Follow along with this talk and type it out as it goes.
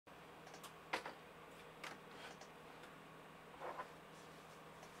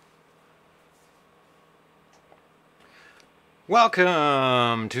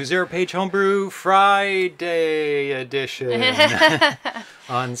Welcome to ZeroPage Homebrew Friday edition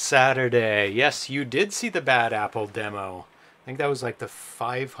on Saturday. Yes, you did see the Bad Apple demo. I think that was like the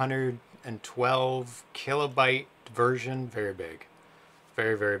 512 kilobyte version. Very big.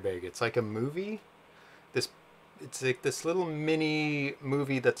 Very, very big. It's like a movie. It's like this little mini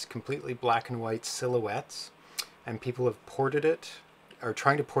movie that's completely black and white silhouettes. And people have ported it, are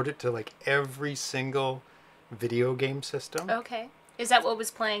trying to port it to like every single video game system. Okay. Is that what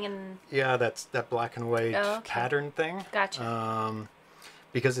was playing in... Yeah, that's that black and white pattern thing. Gotcha.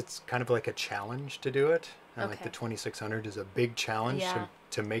 Because it's kind of like a challenge to do it. And Okay. like the 2600 is a big challenge Yeah.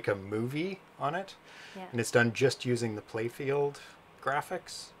 to make a movie on it. Yeah. And it's done just using the playfield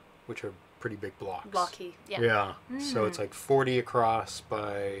graphics, which are pretty big blocks. Blocky. Yeah. Yeah. So it's like 40 across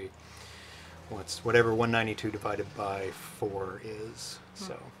by whatever 192 divided by 4 is.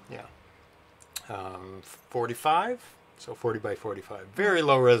 So, yeah. 45, so 40 by 45. Very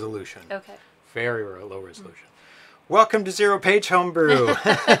low resolution. Okay. Very low resolution. Welcome to ZeroPage Homebrew.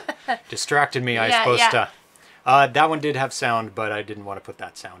 Distracted me, I suppose. That one did have sound, but I didn't want to put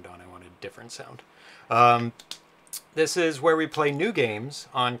that sound on. I wanted a different sound. This is where we play new games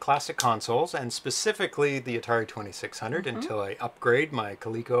on classic consoles, and specifically the Atari 2600 until I upgrade my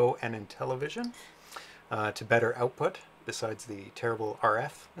Coleco and Intellivision to better output, besides the terrible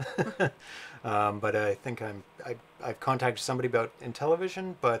RF. But I think I've contacted somebody about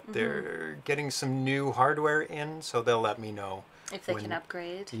Intellivision, but they're getting some new hardware in, so they'll let me know If they can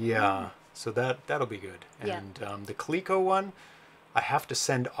upgrade. Yeah, so that'll be good. And the Coleco one, I have to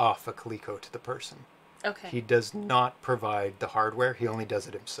send off a Coleco to the person. Okay. He does not provide the hardware; he only does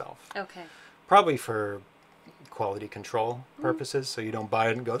it himself. Okay. Probably for quality control purposes, so you don't buy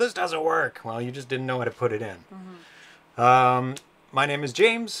it and go, "This doesn't work." Well, you just didn't know how to put it in. My name is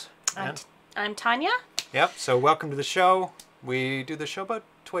James. I'm Tanya. Yep, so welcome to the show. We do the show about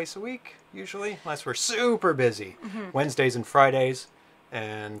twice a week, usually, unless we're super busy. Wednesdays and Fridays,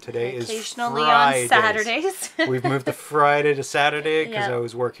 and today is Occasionally Fridays. on Saturdays. We've moved the Friday to Saturday because Yeah. I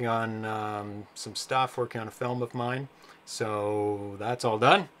was working on some stuff, working on a film of mine. So that's all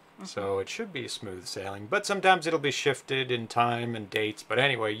done. So it should be smooth sailing, but sometimes it'll be shifted in time and dates. But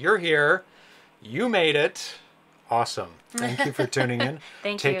anyway, you're here. You made it. Awesome. Thank you for tuning in.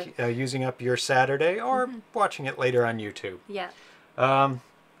 Thank you. Using up your Saturday or watching it later on YouTube. Yeah.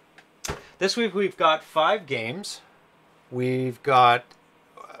 This week we've got 5 games. We've got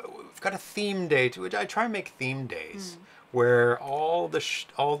a theme day to which I try and make theme days where all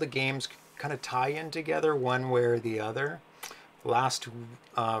the games kind of tie in together one way or the other. Last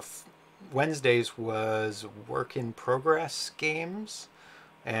Wednesdays was work in progress games,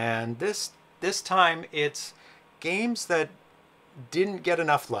 and this time it's games that didn't get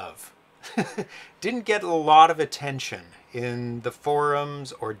enough love, didn't get a lot of attention in the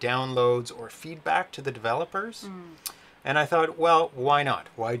forums or downloads or feedback to the developers. And I thought, well, why not?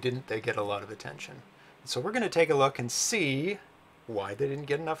 Why didn't they get a lot of attention? So we're going to take a look and see why they didn't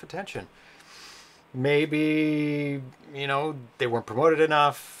get enough attention. Maybe, they weren't promoted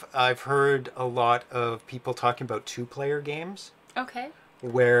enough. I've heard a lot of people talking about 2-player games. Okay.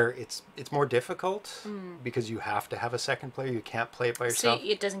 Where it's more difficult because you have to have a second player. You can't play it by yourself. So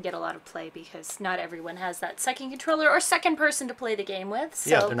it doesn't get a lot of play because not everyone has that second controller or second person to play the game with. So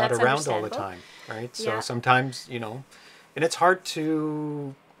Yeah, they're not that's around all the understandable. time, right? So Yeah. sometimes, and it's hard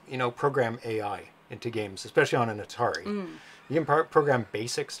to, program AI into games, especially on an Atari. You can program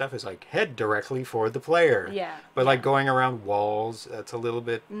basic stuff as like head directly for the player. Yeah. But like going around walls, that's a little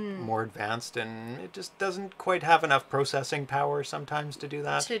bit more advanced, and it just doesn't quite have enough processing power sometimes to do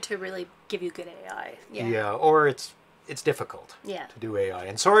that. To really give you good AI. Yeah. Yeah, or it's difficult Yeah. to do AI.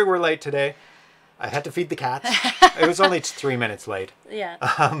 And sorry we're late today. I had to feed the cats. It was only 3 minutes late. Yeah.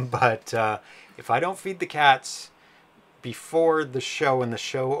 But if I don't feed the cats before the show and the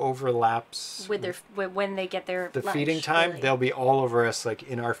show overlaps With their when they get their the lunch, feeding time, really. they'll be all over us, like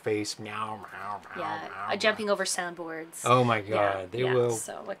in our face, meow, meow, meow, Yeah, meow. jumping over soundboards. Oh my God, they will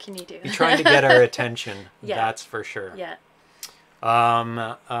So what can you do? be trying to get our attention. Yeah. That's for sure. Yeah.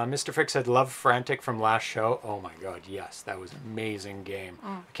 Mr. Frick said, love Frantic from last show. Oh my God, yes, that was an amazing game.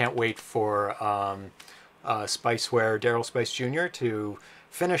 I can't wait for Spiceware, Daryl Spice Jr. to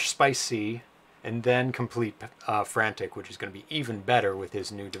finish Spice C and then complete Frantic, which is going to be even better with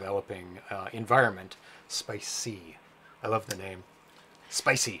his new developing environment, Spice C. I love the name.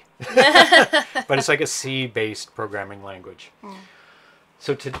 Spicy. But it's like a C-based programming language.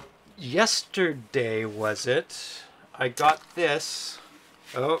 So yesterday, was it? I got this.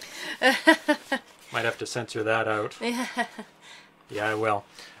 Oh. Might have to censor that out. Yeah, I will.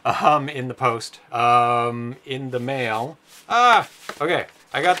 In the post. In the mail. Ah, okay.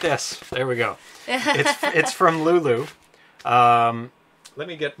 I got this. There we go. It's from Lulu. Let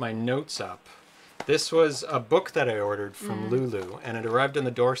me get my notes up. This was a book that I ordered from Lulu, and it arrived on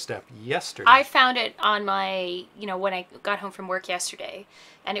the doorstep yesterday. I found it on my, when I got home from work yesterday,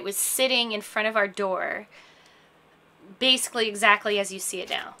 and it was sitting in front of our door, basically exactly as you see it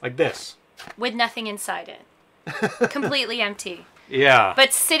now. Like this. With nothing inside it. Completely empty. Yeah.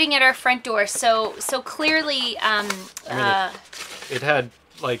 But sitting at our front door, so clearly, it had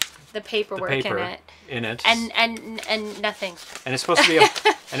like the paperwork in it, and nothing. And it's supposed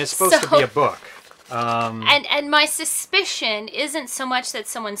to be a book. And my suspicion isn't so much that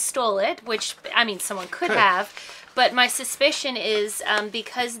someone stole it, which someone could have, but my suspicion is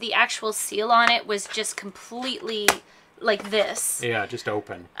because the actual seal on it was just completely like this. Yeah, just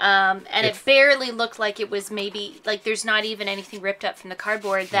open. And it barely looked like it was maybe like there's not even anything ripped up from the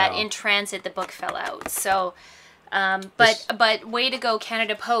cardboard. That in transit the book fell out. So. But way to go,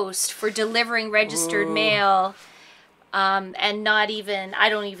 Canada Post, for delivering registered mail, and not even, I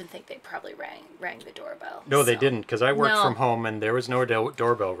don't even think they probably rang the doorbell. No, they didn't, because I worked from home and there was no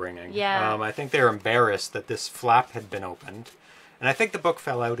doorbell ringing. Yeah. I think they were embarrassed that this flap had been opened. And I think the book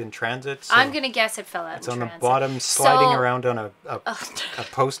fell out in transit. So I'm going to guess it fell out in transit. It's on the bottom, sliding around on a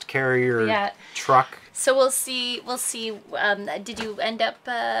post carrier truck. So we'll see. Did you end up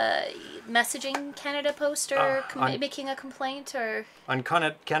messaging Canada Post or making a complaint or? On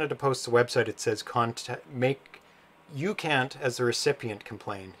Canada Post's website, it says you can't, as the recipient,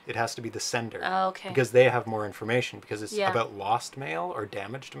 complain. It has to be the sender. Oh, okay. Because they have more information. Because it's about lost mail or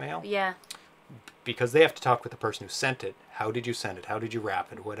damaged mail. Yeah. Because they have to talk with the person who sent it. How did you send it? How did you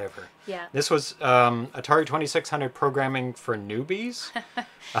wrap it? Whatever. Yeah. This was Atari 2600 programming for newbies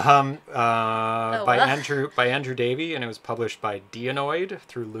by Andrew Davey, and it was published by Dianoid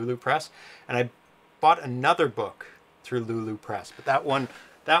through Lulu Press. And I bought another book through Lulu Press, but that one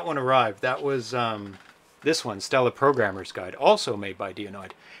arrived. That was this one, Stella Programmer's Guide, also made by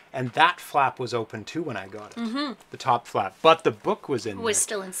Dianoid. And that flap was open too when I got it. The top flap. But the book was in there. Was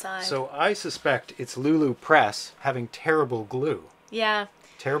still inside. So I suspect it's Lulu Press having terrible glue. Yeah.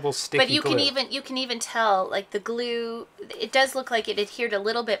 Terrible sticky glue. But you can even tell, like, the glue, it does look like it adhered a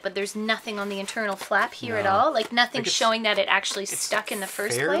little bit, but there's nothing on the internal flap here at all. Like, nothing showing that it actually stuck in the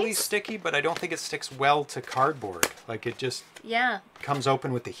first place. It's fairly sticky, but I don't think it sticks well to cardboard. Like, it just comes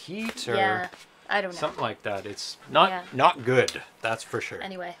open with the heat or... I don't know. Something like that. It's not good, that's for sure.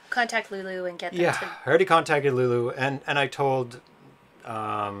 Anyway, contact Lulu and get them I already contacted Lulu, and I told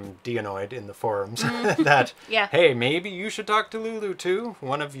Dianoid in the forums that, hey, maybe you should talk to Lulu too.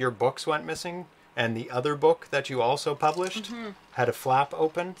 One of your books went missing, and the other book that you also published had a flap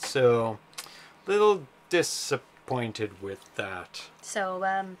open, so little disappointed with that.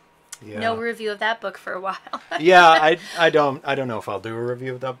 So, no review of that book for a while. I don't know if I'll do a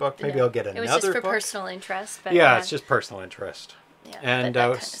review of that book. Maybe I'll get another book. It was just for personal interest. But it's just personal interest. Yeah, and that I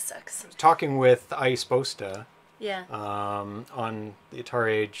was talking with Ice Bosta on the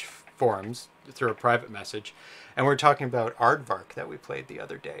Atari Age forums through a private message, and we're talking about Aardvark that we played the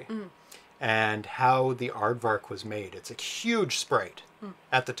other day, and how the Aardvark was made. It's a huge sprite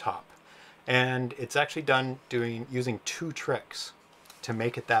at the top, and it's actually done using two tricks to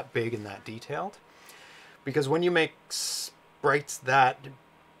make it that big and that detailed. Because when you make sprites that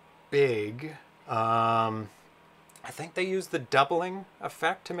big, I think they use the doubling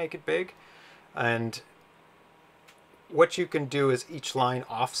effect to make it big. And what you can do is each line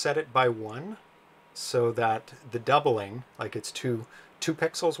offset it by 1, so that the doubling, like it's 2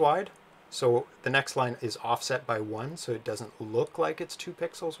 pixels wide, so the next line is offset by 1, so it doesn't look like it's 2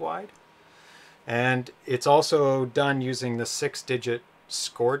 pixels wide. And it's also done using the 6-digit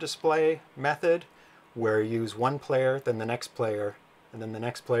score display method, where you use one player, then the next player, and then the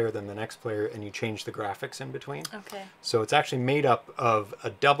next player, then the next player, and you change the graphics in between. Okay. So it's actually made up of a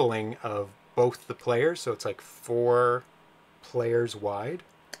doubling of both the players, so it's like 4 players wide,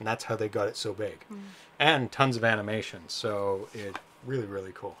 and that's how they got it so big. And tons of animations, so it's really,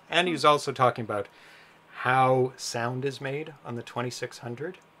 really cool. And he was also talking about how sound is made on the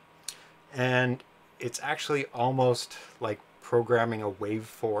 2600, and it's actually almost like programming a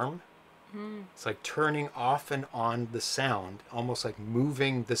waveform. It's like turning off and on the sound, almost like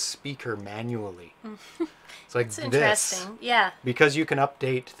moving the speaker manually. It's like That's interesting. Yeah. Because you can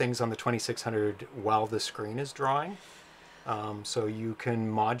update things on the 2600 while the screen is drawing. So you can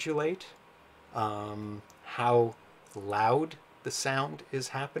modulate how loud the sound is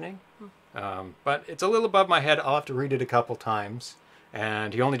happening. But it's a little above my head. I'll have to read it a couple times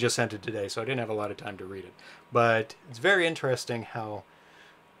And he only just sent it today, so I didn't have a lot of time to read it. But it's very interesting how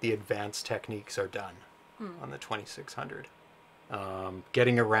the advanced techniques are done on the 2600.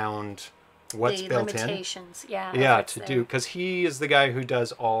 Getting around what's built in. The limitations, yeah, to do. Because he is the guy who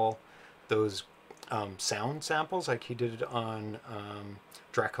does all those sound samples. Like he did it on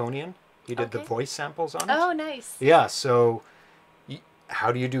Draconian. He did the voice samples on it. Oh, nice. Yeah, so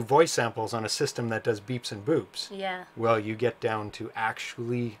how do you do voice samples on a system that does beeps and boops? Yeah. Well, you get down to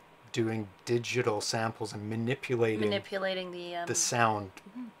actually doing digital samples and manipulating the sound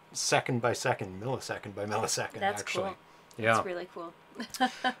second by second, millisecond by millisecond. That's actually. Cool. Yeah. That's really cool.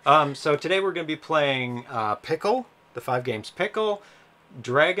 So today we're going to be playing Pickle, the 5 games Pickle,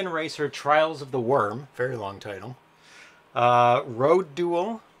 Dragon Racer Trials of the Wyrm, very long title, Road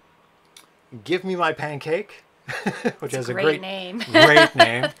Duel, Give Me My Pancake, which has a great name. Great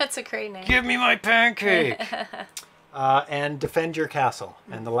name. That's a great name. Give me my pancake. And Defend Your Castle.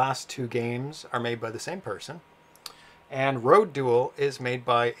 And the last 2 games are made by the same person. And Road Duel is made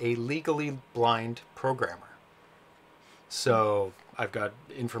by a legally blind programmer. So I've got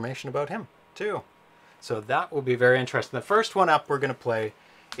information about him too. So that will be very interesting. The first one up we're going to play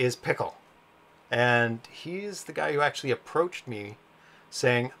is Pickle. And he's the guy who actually approached me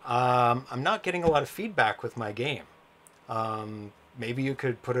saying, I'm not getting a lot of feedback with my game. Maybe you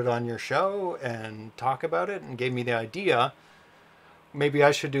could put it on your show and talk about it, and gave me the idea. Maybe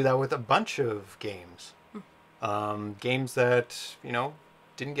I should do that with a bunch of games. Games that, you know,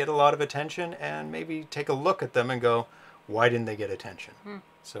 didn't get a lot of attention, and maybe take a look at them and go, why didn't they get attention?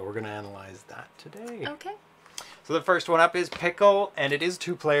 So we're going to analyze that today. Okay. So the first one up is Pickle, and it is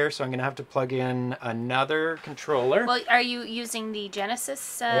 2-player, so I'm going to have to plug in another controller. Well, are you using the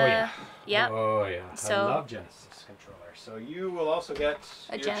Genesis? Oh, yeah. Yeah. Oh, yeah. So, I love Genesis controller. So you will also get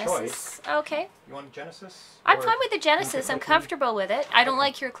a your Genesis. choice. Okay. You want a Genesis? I'm fine with the Genesis. I'm comfortable with it. I don't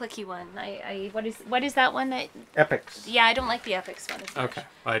like your clicky one. What is that one that? Epics. Yeah, I don't like the Epics one as much. Okay,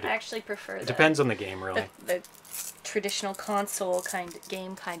 I do. I actually prefer It depends on the game, really. The traditional console kind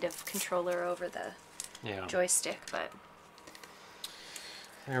of controller over the joystick, but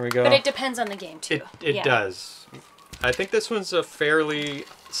there we go. But it depends on the game too. It does. I think this one's a fairly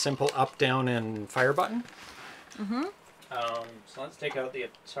simple up, down, and fire button. So let's take out the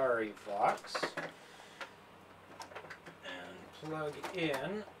Atari box and plug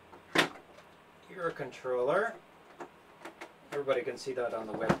in your controller. Everybody can see that on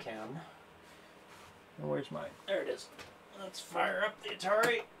the webcam. Where's mine? There it is. Let's fire up the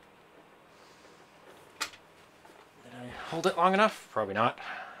Atari. Did I hold it long enough? Probably not.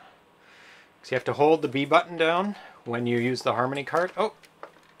 So you have to hold the B button down when you use the Harmony card. Oh,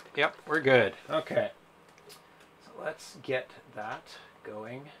 yep, we're good. Okay. So let's get that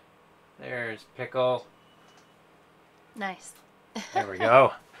going. There's Pickle. Nice. There we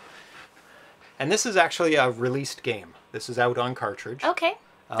go. And this is actually a released game. This is out on cartridge. Okay.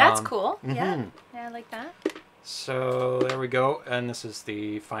 That's cool. Yeah. Yeah, I like that. So there we go. And this is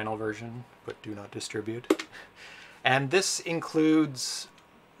the final version, but do not distribute. And this includes,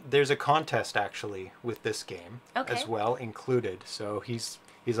 there's a contest actually with this game as well included. So he's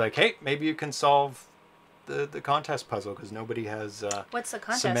like, hey, maybe you can solve the contest puzzle because nobody has What's the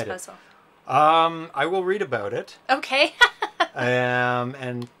contest submitted. puzzle? I will read about it. Okay.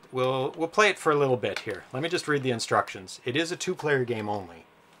 And we'll play it for a little bit here. Let me just read the instructions. It is a 2-player game only.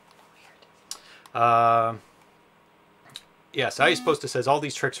 Yes, I supposed to says all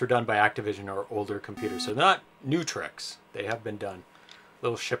these tricks were done by Activision or older computers, so they're not new tricks. They have been done. A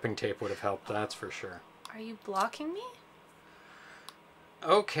little shipping tape would have helped, that's for sure. Are you blocking me?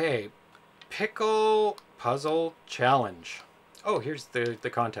 Okay, Pickle Puzzle Challenge. Oh, here's the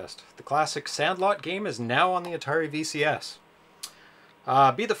contest. The classic Sandlot game is now on the Atari VCS.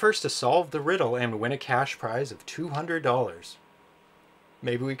 Be the first to solve the riddle and win a cash prize of $200.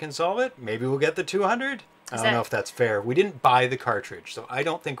 Maybe we can solve it. Maybe we'll get the 200. I don't know if that's fair. We didn't buy the cartridge, so I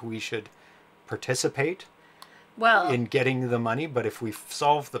don't think we should participate in getting the money. But if we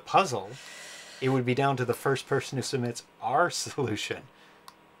solve the puzzle, it would be down to the first person who submits our solution.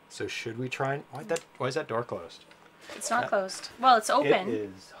 So should we try and... Why is that door closed? It's not closed. Well, it's open. It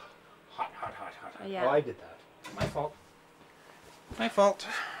is hot, hot, hot, hot, hot. Yeah. Oh, I did that. My fault. My fault.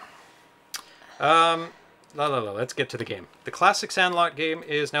 Let's get to the game. The classic Sandlot game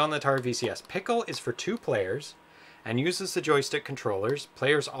is now on the Atari VCS. Pickle is for 2 players and uses the joystick controllers.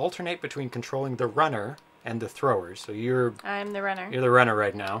 Players alternate between controlling the runner and the throwers. So I'm the runner. You're the runner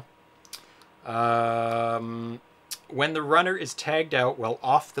right now. When the runner is tagged out while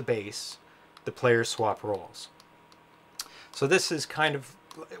off the base, the players swap roles. So this is kind of,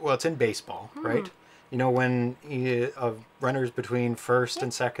 well, it's in baseball, right? You know, when a runner's between first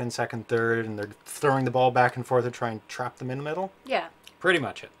and second, second, third, and they're throwing the ball back and forth to try and trap them in the middle? Yeah. Pretty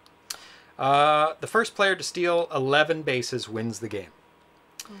much it. The first player to steal 11 bases wins the game.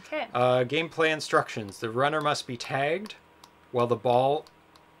 Okay. Gameplay instructions. The runner must be tagged with the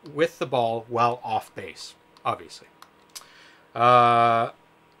ball while off base, obviously. Then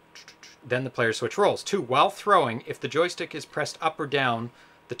the players switch roles. 2. While throwing, if the joystick is pressed up or down,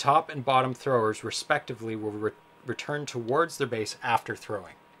 the top and bottom throwers, respectively, will return towards their base after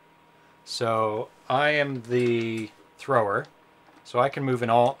throwing. So I am the thrower, so I can move in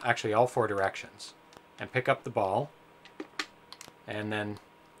all 4 directions and pick up the ball, and then...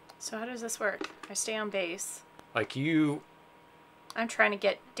 So how does this work? I stay on base. Like you... I'm trying to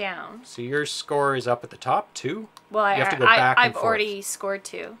get down. So your score is up at the top, 2? Well, you have to go back and I've forth. already scored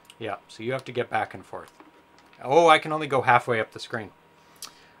 2. Yeah, so you have to get back and forth. Oh, I can only go halfway up the screen.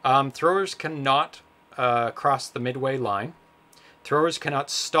 Throwers cannot cross the midway line. Throwers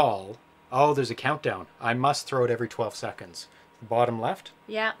cannot stall. Oh, there's a countdown. I must throw it every 12 seconds. Bottom left?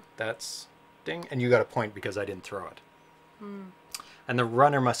 Yeah. That's ding. And you got a point because I didn't throw it. And the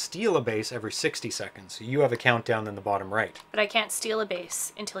runner must steal a base every 60 seconds. So you have a countdown in the bottom right. But I can't steal a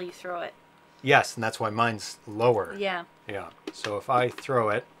base until you throw it. Yes, and that's why mine's lower. Yeah. Yeah. So if I throw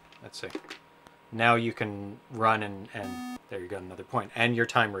it, let's see. Now you can run and there you go, another point. And your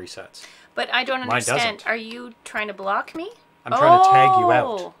time resets. But I don't understand. Mine doesn't. Are you trying to block me? I'm trying to tag you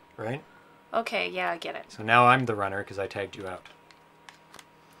out, right? Okay, yeah, I get it. So now I'm the runner because I tagged you out.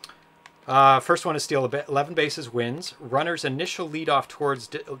 First one to steal 11 bases wins. Runner's initial lead off towards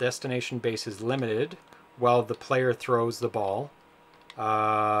destination base is limited while the player throws the ball.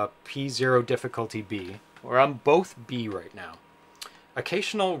 P0 difficulty B. We're on both B right now.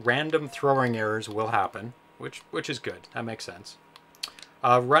 Occasional random throwing errors will happen, which is good. That makes sense.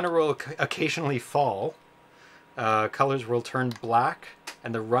 Runner will occasionally fall. Colors will turn black,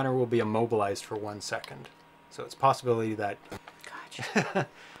 and the runner will be immobilized for 1 second. So it's a possibility that... Gotcha.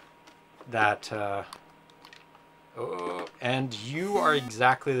 And you are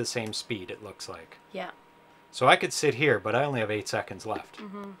exactly the same speed, it looks like. Yeah. So I could sit here, but I only have 8 seconds left.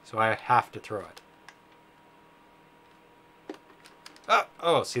 So I have to throw it.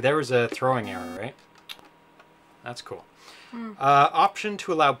 Oh, see, there was a throwing error, right? That's cool. Option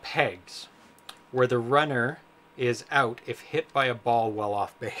to allow pegs, where the runner is out if hit by a ball while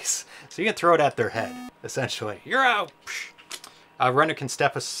off base. So you can throw it at their head, essentially. You're out! A runner can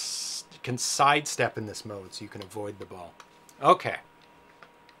sidestep in this mode, so you can avoid the ball. Okay.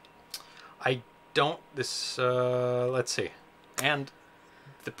 Let's see. And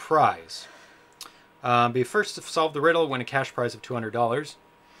the prize. Be first to solve the riddle, win a cash prize of $200.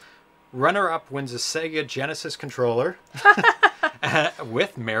 Runner-up wins a Sega Genesis controller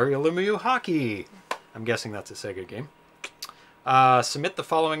with Mario Lemieux Hockey. I'm guessing that's a Sega game. Submit the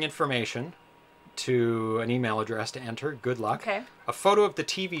following information to an email address to enter. Good luck. Okay. A photo of the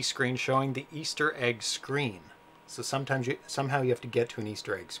TV screen showing the Easter egg screen. So somehow you have to get to an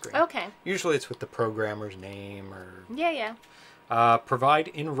Easter egg screen. Okay. Usually it's with the programmer's name or... Yeah. Provide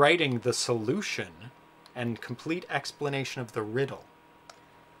in writing the solution and complete explanation of the riddle.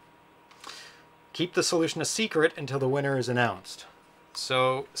 Keep the solution a secret until the winner is announced.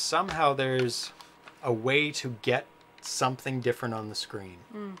 So somehow there's a way to get something different on the screen.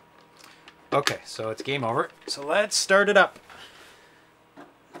 Okay, so it's game over. So let's start it up.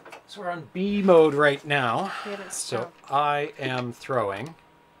 So we're on B mode right now. So I am throwing.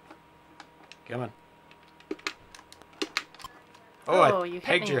 Come on. Oh, I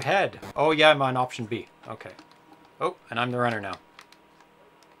pegged your head. Oh, yeah, I'm on option B. Okay. Oh, and I'm the runner now.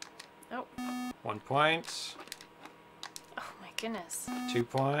 Oh. 1 point. Oh, my goodness. 2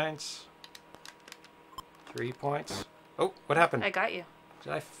 points. 3 points. Oh, what happened? I got you.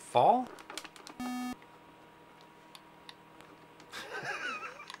 Did I fall? I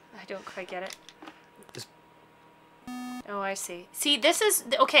don't quite get it. Oh, I see. See, this is...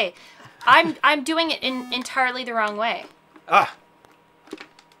 Okay. I'm doing it in entirely the wrong way. Ah!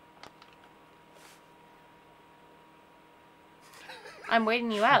 I'm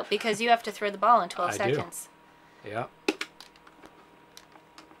waiting you out because you have to throw the ball in 12 seconds. Yeah.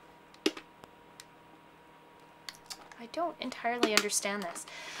 I don't entirely understand this.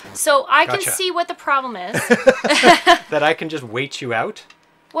 So I can see what the problem is. That I can just wait you out?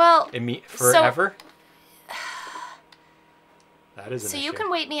 Well, forever? That is an issue. So you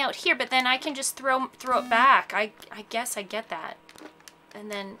can wait me out here, but then I can just throw it back. I guess I get that. And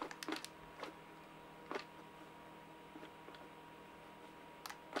then...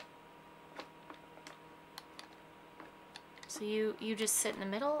 So you just sit in the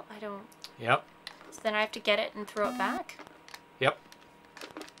middle? I don't... Yep. So then I have to get it and throw it back? Yep.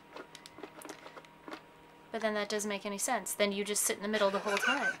 But then that doesn't make any sense. Then you just sit in the middle the whole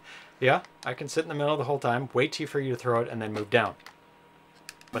time. Yeah, I can sit in the middle the whole time, wait for you to throw it, and then move down.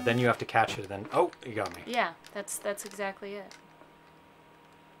 But then you have to catch it, and then... Oh, you got me. Yeah, that's exactly it.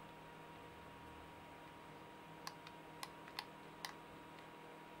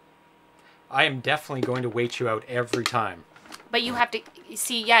 I am definitely going to wait you out every time. But you have to...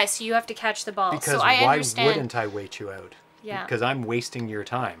 See, yeah, so you have to catch the ball. Because so I why understand. wouldn't I wait you out? Yeah. Because I'm wasting your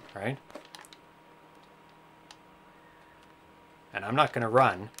time, right? And I'm not going to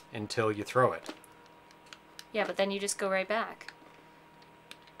run until you throw it. Yeah, but then you just go right back.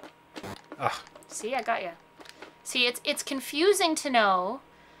 Ugh. See, I got you. See, it's confusing to know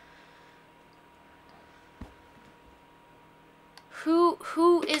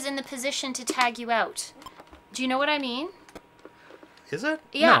who is in the position to tag you out. Do you know what I mean? Is it?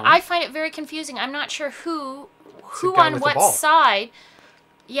 Yeah, No. I find it very confusing. I'm not sure who the guy on with the what ball. side.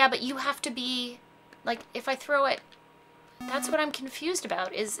 Yeah, but you have to be like, if I throw it, that's what I'm confused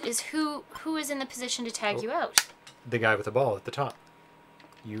about. Is who is in the position to tag you out? The guy with the ball at the top.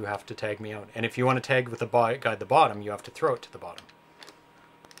 You have to tag me out. And if you want to tag with the guy at the bottom, you have to throw it to the bottom.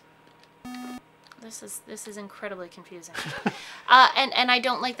 This is incredibly confusing. And I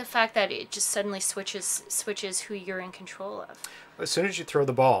don't like the fact that it just suddenly switches who you're in control of. As soon as you throw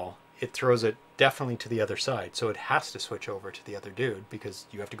the ball, it throws it definitely to the other side. So it has to switch over to the other dude because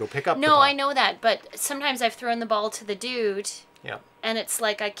you have to go pick up the ball. No, I know that, but sometimes I've thrown the ball to the dude. Yeah. And it's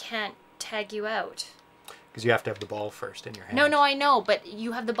like I can't tag you out. Because you have to have the ball first in your hand. No, I know, but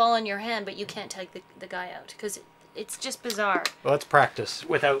you have the ball in your hand, but you can't tag the guy out because it's just bizarre. Well, let's practice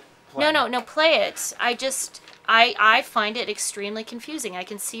without playing. No, play it. I find it extremely confusing. I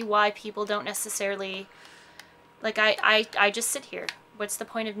can see why people don't necessarily... Like, I just sit here. What's the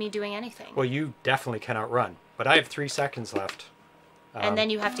point of me doing anything? Well, you definitely cannot run. But I have 3 seconds left. And then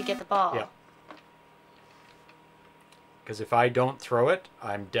you have to get the ball. Yeah. Because if I don't throw it,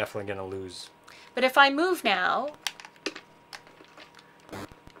 I'm definitely going to lose. But if I move now...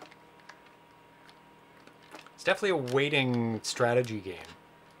 It's definitely a waiting strategy game.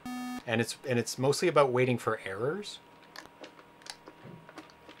 And it's mostly about waiting for errors.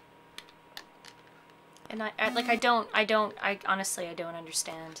 And I honestly, I don't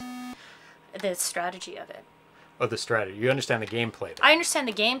understand the strategy of it. Oh, the strategy. You understand the gameplay, though. I understand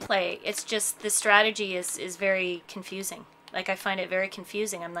the gameplay. It's just the strategy is very confusing. Like, I find it very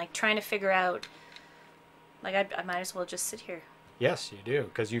confusing. I'm, like, trying to figure out... Like, I might as well just sit here. Yes, you do,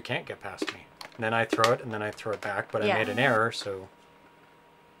 because you can't get past me. And then I throw it, and then I throw it back, but I made an error, so...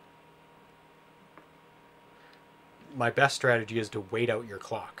 My best strategy is to wait out your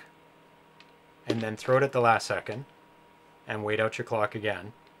clock. And then throw it at the last second, and wait out your clock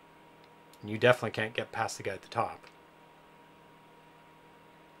again. And you definitely can't get past the guy at the top.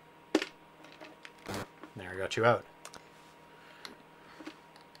 There, I got you out.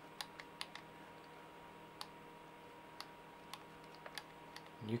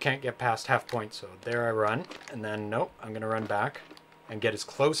 You can't get past half point, so there I run, and then nope, I'm going to run back and get as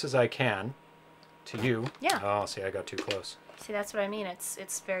close as I can to you. Yeah. Oh, see, I got too close. See, that's what I mean.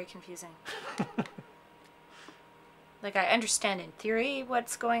 It's very confusing. Like, I understand in theory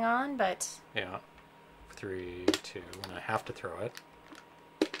what's going on, but... Yeah. 3, 2, and I have to throw it.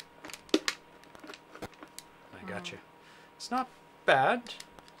 I got you. It's not bad.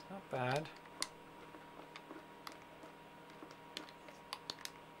 It's not bad.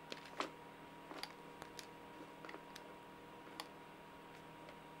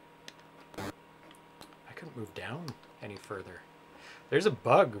 I couldn't move down any further. There's a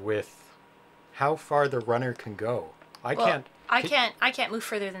bug with how far the runner can go. I can't move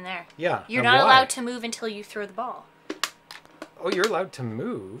further than there. Yeah. You're not allowed to move until you throw the ball. Oh, you're allowed to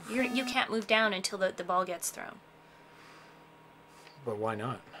move. You can't move down until the ball gets thrown. But why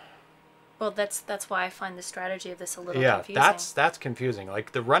not? Well, that's why I find the strategy of this a little confusing. Yeah, that's confusing.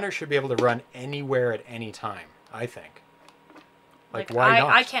 Like, the runner should be able to run anywhere at any time, I think. Like why not?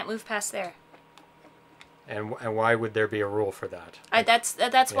 I can't move past there. And why would there be a rule for that?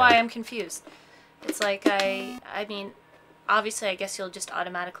 That's why I'm confused. It's like I mean, obviously I guess you'll just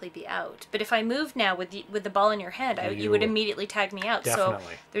automatically be out. But if I move now with the ball in your hand, you would immediately tag me out. Definitely.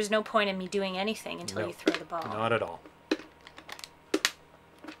 So there's no point in me doing anything until you throw the ball. Not at all.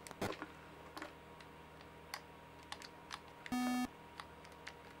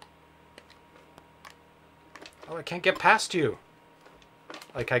 Oh, I can't get past you.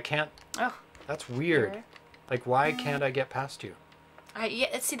 Like, I can't... Oh. That's weird. Sure. Like, why can't I get past you?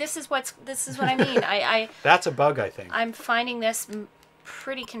 Yeah, see, this is what I mean. That's a bug, I think. I'm finding this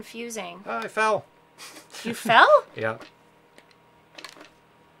pretty confusing. Oh, I fell. You fell? Yeah.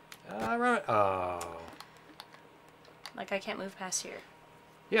 Oh. Like I can't move past here.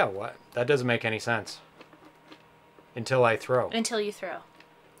 Yeah, what? That doesn't make any sense. Until I throw. Until you throw.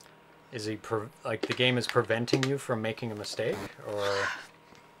 Is he like the game is preventing you from making a mistake, or?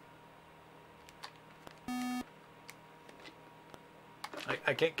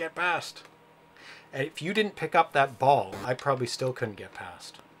 I can't get past. And if you didn't pick up that ball, I probably still couldn't get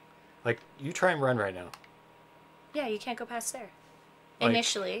past. Like, you try and run right now. Yeah, you can't go past there. Like,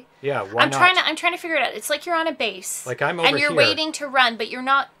 initially. Yeah, why not? I'm trying to figure it out. It's like you're on a base. Like I'm over and you're here. waiting to run, but you're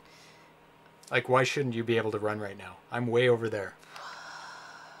not. Like, why shouldn't you be able to run right now? I'm way over there.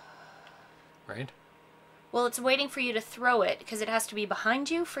 Right? Well, it's waiting for you to throw it because it has to be behind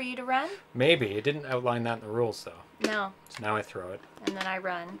you for you to run. Maybe. It didn't outline that in the rules, though. No. So now I throw it. And then I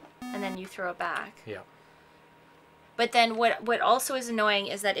run, and then you throw it back. Yeah. But then what also is annoying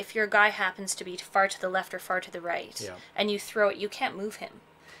is that if your guy happens to be far to the left or far to the right, and you throw it, you can't move him.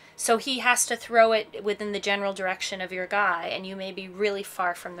 So he has to throw it within the general direction of your guy, and you may be really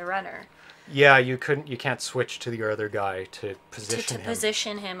far from the runner. Yeah, you can't switch to your other guy to position him. To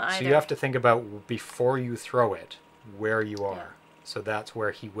position him either. So you have to think about, before you throw it, where you are. Yeah. So that's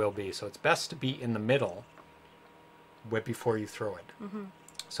where he will be. So it's best to be in the middle before you throw it. Mm-hmm.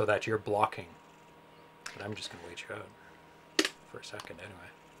 So that you're blocking. But I'm just going to wait you out for a second anyway.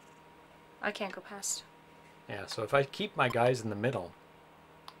 I can't go past. Yeah, so if I keep my guys in the middle...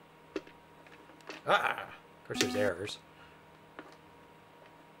 Of course there's errors.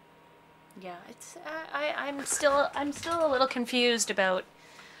 Yeah, it's I'm still a little confused about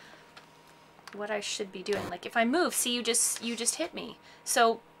what I should be doing. Like if I move, see you just hit me.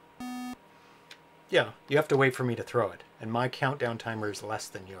 So yeah, you have to wait for me to throw it, and my countdown timer is less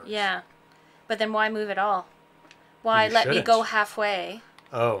than yours. Yeah, but then why move at all? Why let me go halfway?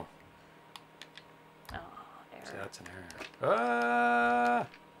 Oh. Oh, error. So that's an error.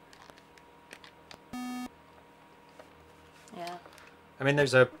 Yeah. I mean,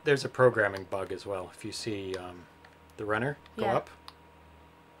 there's a programming bug as well. If you see the runner go up,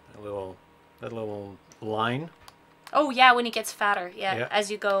 that little line. Oh yeah, when he gets fatter, yeah.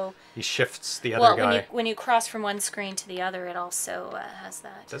 As you go, he shifts the other guy. Well, when you cross from one screen to the other, it also has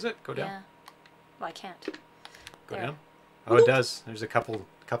that. Does it go down? Yeah. Well, I can't. Go down. Oh, it does. There's a couple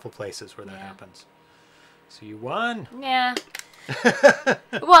places where that happens. So you won. Yeah.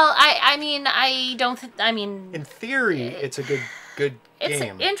 Well, I mean, I don't. In theory, it's a good game.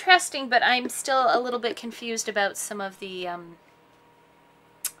 It's interesting, but I'm still a little bit confused about some of the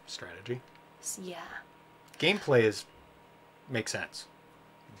strategy. Yeah. Gameplay makes sense.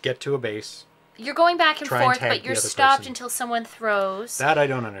 Get to a base. You're going back and forth, but you're stopped until someone throws. That I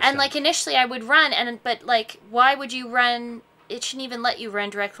don't understand. And like initially, I would run, but like, why would you run? It shouldn't even let you run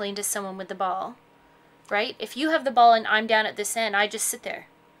directly into someone with the ball, right? If you have the ball and I'm down at this end, I just sit there.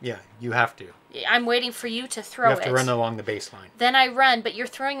 Yeah, you have to. I'm waiting for you to throw it. You have to run along the baseline. Then I run, but you're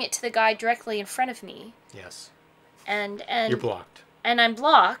throwing it to the guy directly in front of me. Yes. And you're blocked. And I'm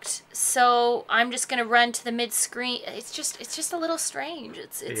blocked, so I'm just gonna run to the mid screen. It's just a little strange.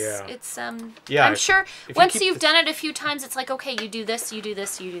 Yeah. I'm sure once you've done it a few times, it's like, okay, you do this, you do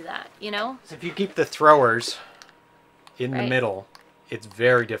this, you do that. You know. So if you keep the throwers in the middle, it's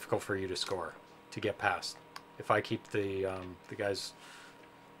very difficult for you to score, to get past. If I keep the guys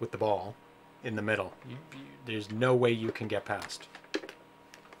with the ball in the middle, there's no way you can get past.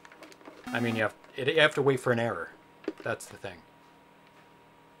 I mean, you have to wait for an error. That's the thing.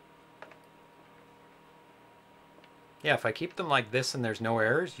 Yeah, if I keep them like this and there's no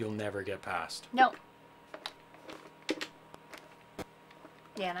errors, you'll never get past. No.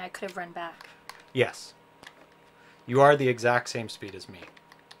 Yeah, and I could have run back. Yes. You are the exact same speed as me.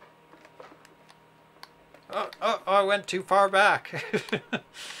 Oh, I went too far back.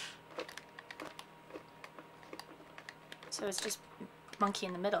 So it's just monkey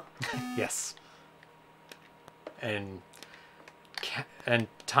in the middle. Yes. And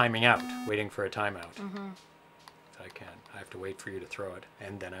timing out, waiting for a timeout. Mm-hmm. I have to wait for you to throw it,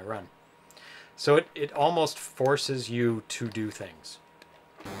 and then I run. So it almost forces you to do things.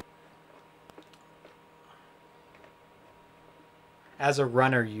 As a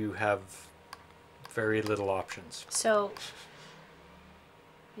runner, you have very little options. So,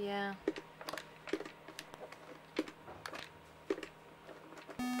 yeah.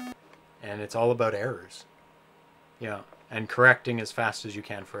 And it's all about errors. Yeah, and correcting as fast as you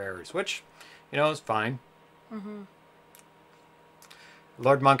can for errors, which, is fine. Mm-hmm.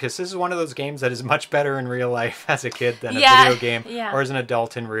 Lord Monkus, this is one of those games that is much better in real life as a kid than a video game or as an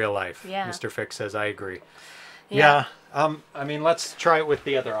adult in real life. Yeah. Mr. Fix says, I agree. Yeah. I mean, let's try it with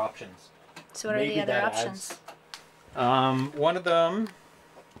the other options. So what are the other options? One of them,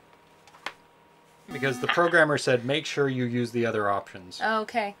 because the programmer said make sure you use the other options. Oh,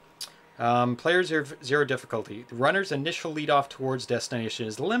 okay. Player zero difficulty. The runner's initial lead off towards destination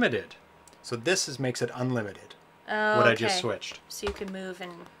is limited. So this makes it unlimited. Oh, what okay. I just switched. So you can move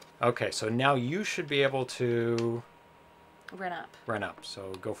and... Okay, so now you should be able to... Run up. Run up,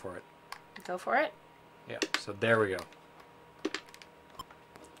 so go for it. Go for it? Yeah, so there we go.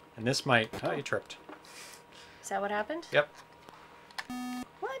 And this might... Oh, you tripped. Is that what happened? Yep.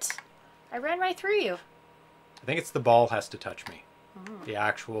 What? I ran right through you. I think it's the ball has to touch me. The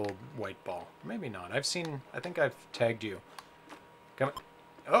actual white ball. Maybe not. I think I've tagged you. Come on.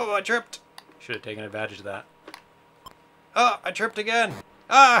 Oh, I tripped. Should have taken advantage of that. Oh, I tripped again.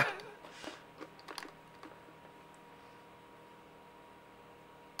 Ah!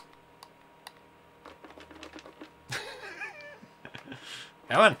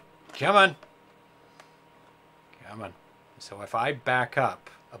 Come on. Come on. Come on. So if I back up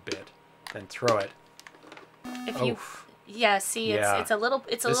a bit, then throw it. If you... Yeah, see, it's a little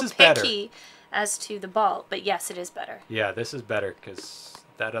picky better. as to the ball, but yes, it is better. Yeah, this is better because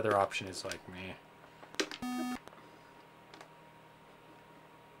that other option is like meh.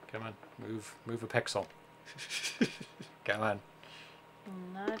 Come on, move a pixel. Come on.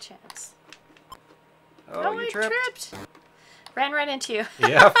 Not a chance. Oh, you tripped. Ran right into you.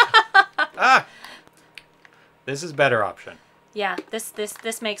 Yep. Ah. This is better option. Yeah,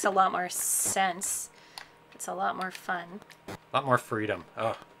 this makes a lot more sense. It's a lot more fun. A lot more freedom.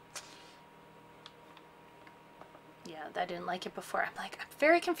 Oh. Yeah, I didn't like it before. I'm like, I'm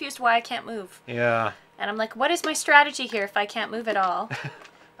very confused why I can't move. Yeah. And I'm like, what is my strategy here if I can't move at all?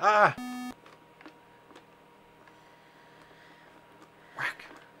 Ah. Whack.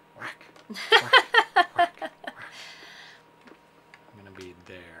 Whack. Whack. Whack. Whack. I'm going to be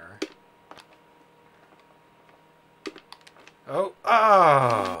there. Oh.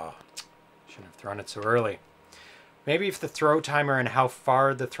 Oh. Shouldn't have thrown it so early. Maybe if the throw timer and how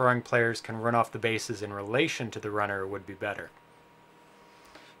far the throwing players can run off the bases in relation to the runner would be better.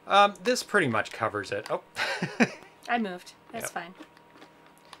 This pretty much covers it. Oh. I moved. That's fine.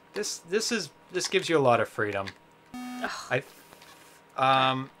 This gives you a lot of freedom.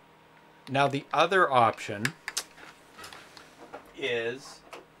 Now the other option is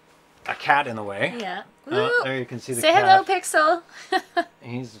a cat in the way. Yeah. There you can see the Say cat. hello, Pixel.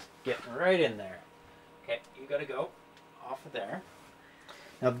 He's getting right in there. Okay, you gotta go off of there.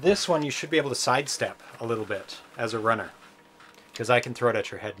 Now this one you should be able to sidestep a little bit as a runner. Because I can throw it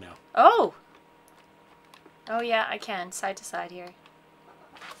at your head now. Oh! Oh yeah, I can. Side to side here.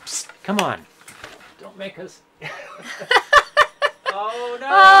 Psst, come on. Don't make us... Oh no!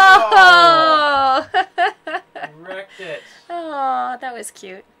 Oh! Wrecked it. Oh, that was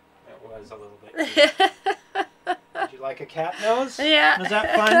cute. It was a little bit cute. Did you like a cat nose? Yeah. Was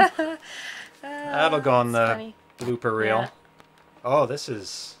that fun? That'll go on the funny. blooper reel. Yeah. Oh, this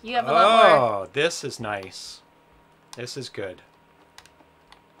is... You have a lot more. Oh, this is nice. This is good.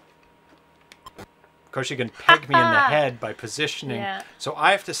 Of course, you can peg me in the head by positioning. Yeah. So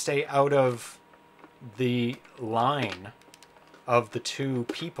I have to stay out of the line of the two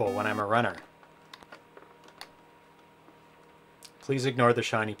people when I'm a runner. Please ignore the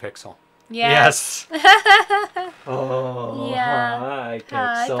shiny pixel. Yes. Oh, yeah. hi,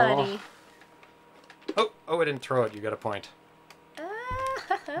 pixel. Hi, buddy. Oh, I didn't throw it. You got a point.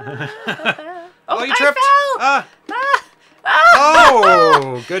 Oh, you tripped. I fell.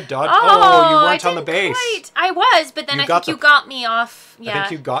 Oh, good dodge. Oh, you weren't on the base. Quite. I was, but then I think you got me off. Yeah. I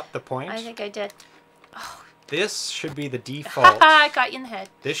think you got the point. I think I did. Oh. This should be the default. I got you in the head.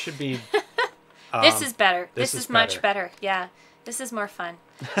 This should be... this is better. This is much better. Yeah. This is more fun.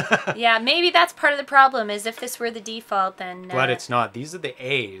 Yeah, maybe that's part of the problem, is if this were the default, then... But it's not. These are the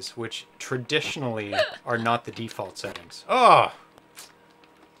A's, which traditionally are not the default settings. Oh!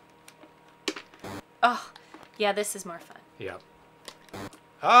 Oh, yeah, this is more fun. Yep.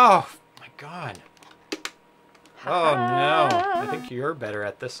 Oh, my God. Oh, no. I think you're better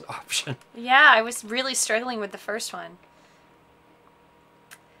at this option. Yeah, I was really struggling with the first one.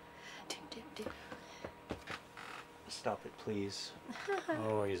 Stop it, please.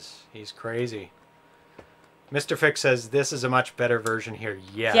 Oh, he's crazy. Mr. Fix says this is a much better version here.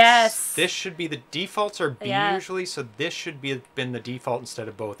 Yes. Yes. This should be the defaults are B usually, so this should been the default instead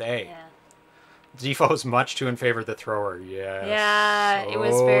of both A. Yeah. Default is much too in favor of the thrower. Yes. Yeah, it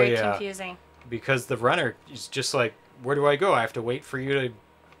was very confusing. Because the runner is just like, where do I go? I have to wait for you to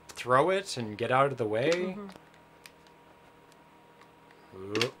throw it and get out of the way.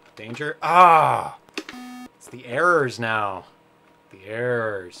 Ooh, danger. Ah! It's the errors now. The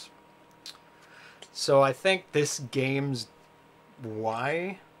errors. So I think this game's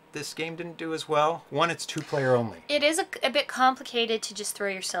why this game didn't do as well. One, it's 2-player only. It is a bit complicated to just throw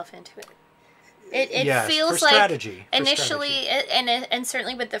yourself into it. It yes, feels for like strategy. initially, and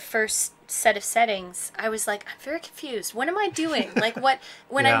certainly with the first set of settings, I was like, I'm very confused. What am I doing? Like what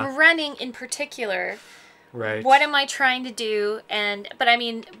when I'm running in particular? Right. What am I trying to do? But I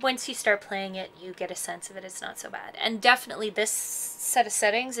mean, once you start playing it, you get a sense of it. It's not so bad. And definitely this set of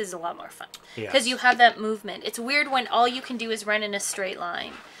settings is a lot more fun. Because you have that movement. It's weird when all you can do is run in a straight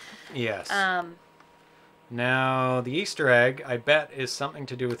line. Yes. Now, the Easter egg, I bet, is something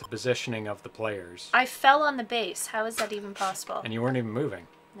to do with the positioning of the players. I fell on the base. How is that even possible? And you weren't even moving.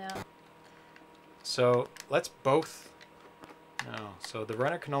 No. So, let's both... No. So, the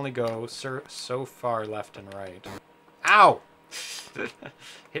runner can only go so far left and right. Ow!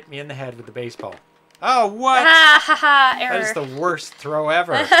 Hit me in the head with the baseball. Oh, what? Ha ha ha! Error. That is the worst throw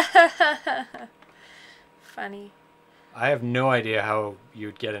ever. Funny. I have no idea how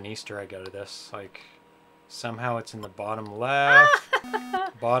you'd get an Easter egg out of this. Like, somehow it's in the bottom left,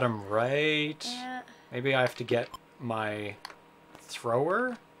 bottom right. Yeah. Maybe I have to get my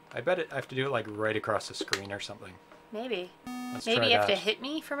thrower? I bet I have to do it like right across the screen or something. Maybe. Let's Maybe try you have that. to hit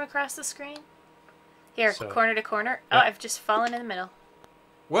me from across the screen. Here, So, corner to corner. Oh, yeah. I've just fallen in the middle.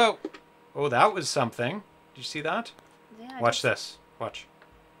 Whoa! Oh, that was something. Did you see that? Yeah. Watch this. Watch.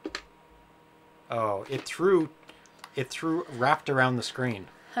 Oh, it threw wrapped around the screen.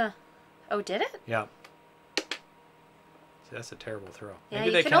 Huh. Oh, did it? Yeah. See, that's a terrible throw. Yeah, Maybe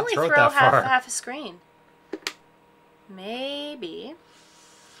you they can can't only throw it throw that far. half a screen. Maybe.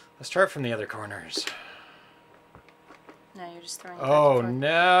 Let's try it from the other corners. No, you're just throwing it Oh, back and forth.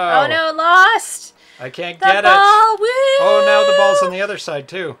 no. Oh, no, lost! I can't The get ball! it. Woo! Oh, now the ball's on the other side,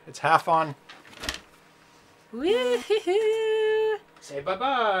 too. It's half on. Woo-hoo-hoo. Say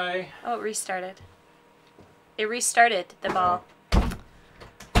bye-bye. Oh, it restarted. It restarted the ball.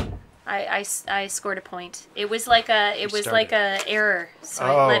 I scored a point. It was like a error. So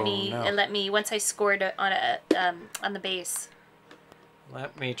Oh, it let me once I scored on the base.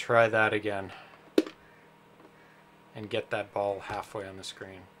 Let me try that again. And get that ball halfway on the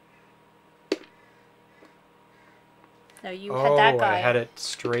screen. No, you had that guy. I had it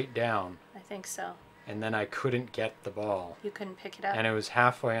straight down. I think so. And then I couldn't get the ball. You couldn't pick it up. And it was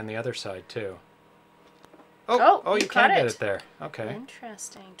halfway on the other side, too. Oh, you caught can get it. it there. Okay.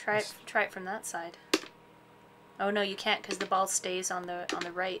 Interesting. Try it from that side. Oh no, you can't because the ball stays on the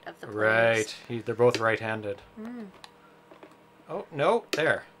right of the players. Right. They're both right-handed. Mm. Oh, no.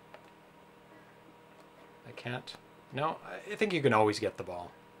 There. I can't. No, I think you can always get the ball.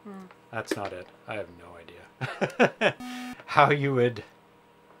 Mm. That's not it. I have no idea. How you would...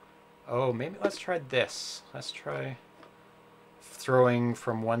 Oh, maybe let's try this. Let's try throwing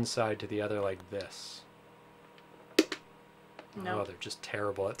from one side to the other like this. No. Oh, they're just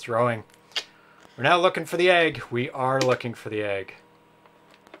terrible at throwing. We're now looking for the egg. We are looking for the egg.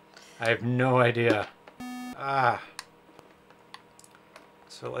 I have no idea. Ah.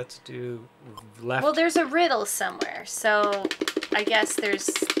 So let's do left. Well, there's a riddle somewhere, so I guess there's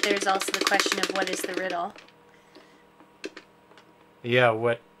also the question of what is the riddle. Yeah,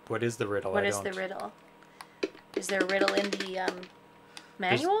 what is the riddle? What is the riddle? Is there a riddle in the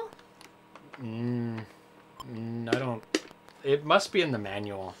manual? I don't... It must be in the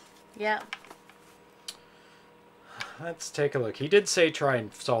manual. Yeah. Let's take a look. He did say try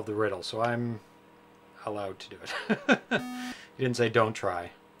and solve the riddle, so I'm allowed to do it. He didn't say don't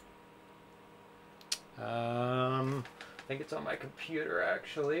try. I think it's on my computer,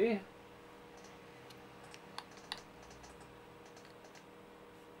 actually.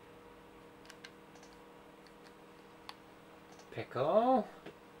 Pickle.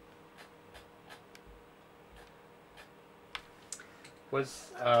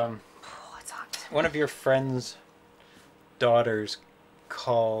 Was What's hot? one of your friend's daughters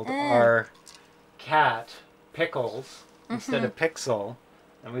called our cat Pickles instead of Pixel,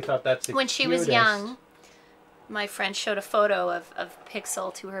 and we thought that's the When she was cutest. young, my friend showed a photo of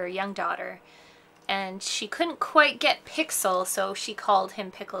Pixel to her young daughter, and she couldn't quite get Pixel, so she called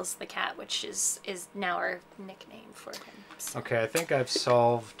him Pickles the cat, which is now our nickname for him. So. Okay, I think I've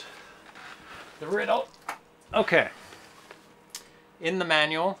solved the riddle. Okay. In the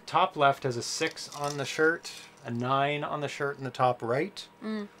manual, top left has a 6 on the shirt, a 9 on the shirt in the top right,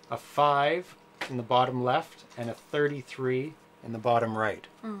 a 5 in the bottom left, and a 33 in the bottom right.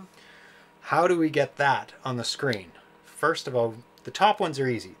 How do we get that on the screen? First of all, the top ones are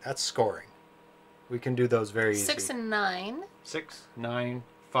easy. That's scoring. We can do those very easy. 6 and 9. 6, 9,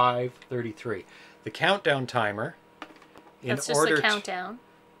 5, 33. The countdown timer. That's just the countdown.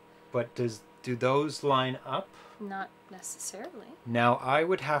 But does Do those line up? Not necessarily. Now I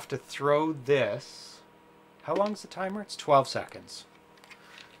would have to throw this. How long's the timer? It's 12 seconds.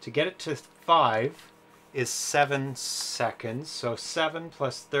 To get it to 5 is 7 seconds. So 7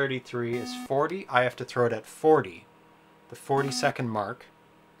 plus 33 is 40. I have to throw it at 40. The 40-second mark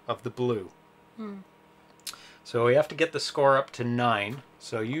of the blue. So we have to get the score up to 9.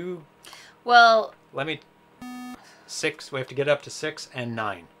 So you... Well... Let me... 6. We have to get up to 6 and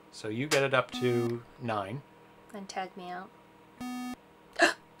 9. So you get it up to 9. Then tag me out.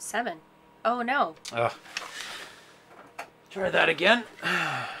 7. Oh, no. Try that again.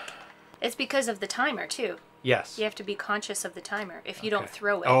 It's because of the timer, too. Yes. You have to be conscious of the timer if you don't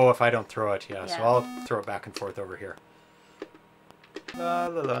throw it. Oh, if I don't throw it, yeah. So I'll throw it back and forth over here. La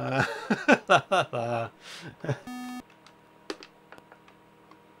la la. La la la.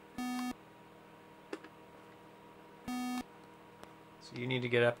 So you need to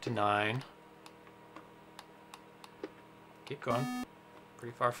get up to 9. Keep going.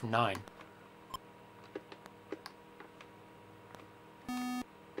 Pretty far from 9.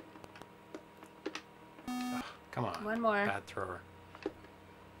 Ugh, come on. One more. Bad thrower.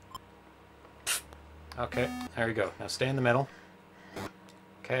 Okay, there you go. Now stay in the middle.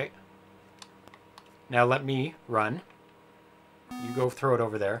 Okay. Now let me run. You go throw it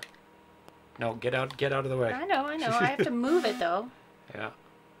over there. No, get out of the way. I know. I have to move it, though. Yeah.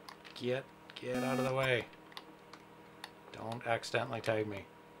 Get out of the way. Don't accidentally tag me.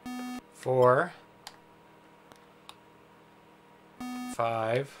 4,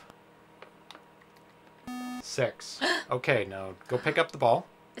 5, 6. Okay, now go pick up the ball.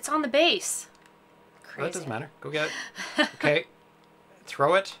 It's on the base. Crazy. Oh, that doesn't matter. Go get it. Okay.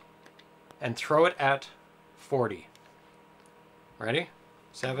 Throw it. And throw it at 40. Ready?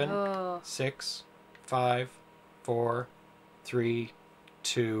 7, 6, 5, 4, 3,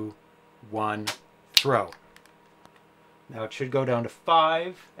 2, 1. Throw. Now it should go down to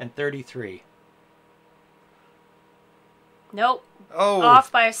 5 and 33. Nope. Oh.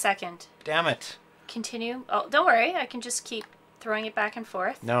 Off by a second. Damn it. Continue. Oh, don't worry. I can just keep throwing it back and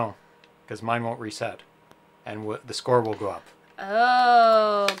forth. No, because mine won't reset. And the score will go up.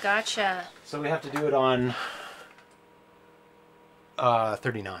 Oh, gotcha. So we have to do it on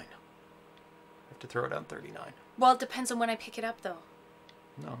 39. I have to throw it on 39. Well, it depends on when I pick it up, though.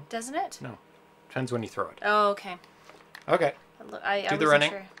 No. Doesn't it? No. Depends when you throw it. Oh, okay. Okay. I the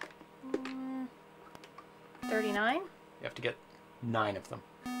running. Sure. 39? You have to get 9 of them.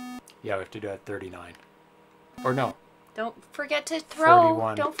 Yeah, we have to do it at 39. Or no. Don't forget to throw.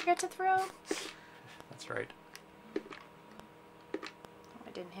 41. Don't forget to throw. That's right.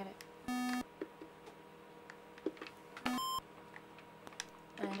 I didn't hit it.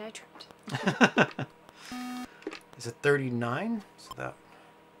 And I tripped. Is it 39? So that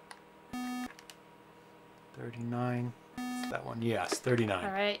 39. Is that one? Yes, 39.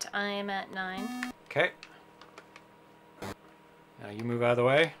 All right, I'm at 9. Okay. Now you move out of the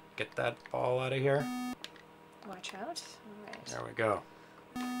way. Get that ball out of here. Watch out. All right. There we go.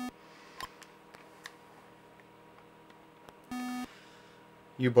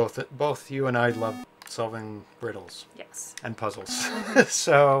 You both you and I love solving riddles. Yes. And puzzles.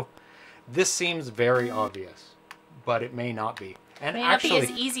 So this seems very obvious, but it may not be. And it may actually, not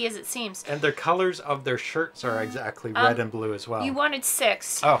be as easy as it seems. And their colors of their shirts are exactly red and blue as well. You wanted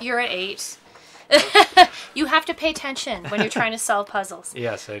 6. Oh. You're at 8. You have to pay attention when you're trying to solve puzzles.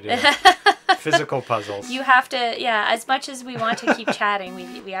 Yes, I do. Physical puzzles. You have to, yeah, as much as we want to keep chatting,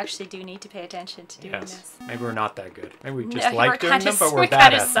 we actually do need to pay attention to doing this. Maybe we're not that good. Maybe we just like doing them, but we're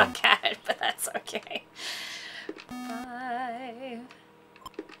bad kind at of them. suck at it, but that's okay. 5.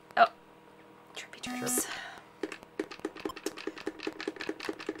 Oh, trippy trips.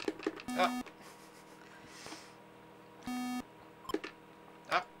 Oh.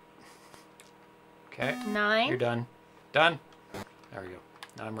 Oh. Okay. 9. You're done. Done. There we go.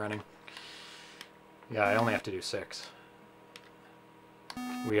 Now I'm running. Yeah, I only have to do 6.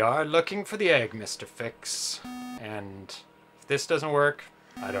 We are looking for the egg, Mr. Fix. And if this doesn't work,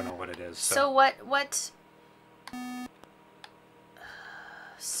 I don't know what it is. So what?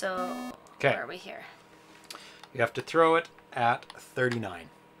 So, where are we here? You have to throw it at 39.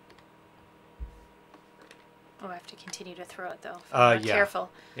 Oh, I have to continue to throw it, though. If I'm not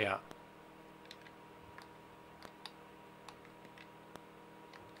careful. Yeah.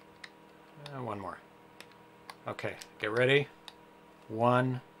 One more. Okay, get ready.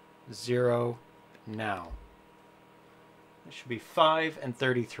 1, 0, now. It should be 5 and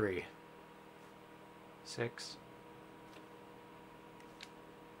 33. 6.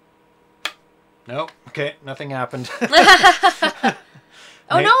 Nope. Okay, nothing happened.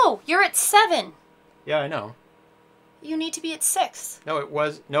 Oh, no! You're at 7. Yeah, I know. You need to be at 6. No, it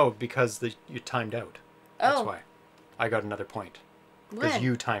was... No, because you timed out. That's Oh. why. I got another point. Because When?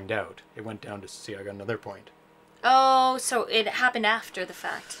 you timed out. It went down to see I got another point. Oh, so it happened after the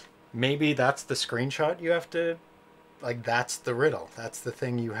fact. Maybe that's the screenshot you have to... Like, that's the riddle. That's the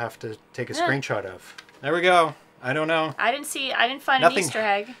thing you have to take a screenshot of. There we go. I don't know. I didn't find an Easter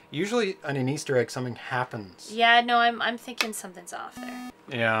egg. Usually on an Easter egg, something happens. Yeah, no, I'm thinking something's off there.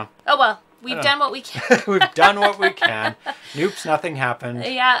 Yeah. Oh, well. We've done what we can. We've done what we can. Noops, nothing happened.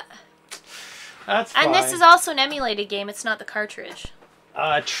 Yeah. That's fine. And this is also an emulated game. It's not the cartridge.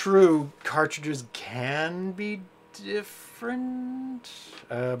 True. Cartridges can be different,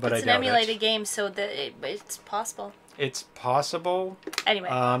 but it's an emulated game, so it's possible. It's possible. Anyway.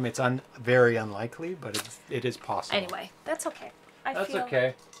 It's very unlikely, but it is possible. Anyway, that's okay. That's okay.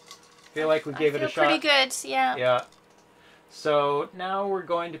 I feel like we gave it a shot. Pretty good, yeah. Yeah. So now we're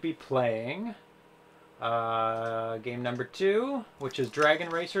going to be playing game number 2, which is Dragon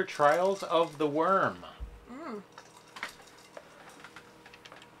Racer Trials of the Wyrm.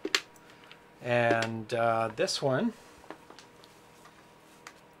 And this one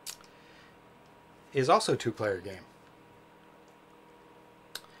is also a 2-player game.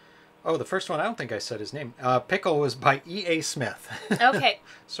 Oh, the first one, I don't think I said his name. Pickle was by E.A. Smith. Okay.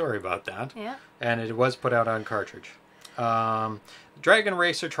 Sorry about that. Yeah. And it was put out on cartridge. Dragon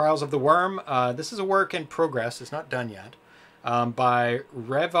Racer Trials of the Wyrm. This is a work in progress. It's not done yet. By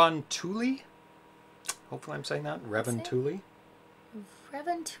Revontuli. Hopefully I'm saying that. Revontuli.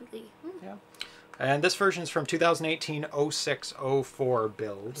 Revontuli. Yeah. And this version is from 2018 0604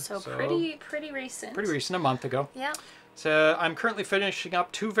 build. So pretty recent. Pretty recent, a month ago. Yeah. So I'm currently finishing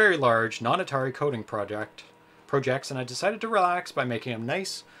up 2 very large non-Atari coding projects, and I decided to relax by making a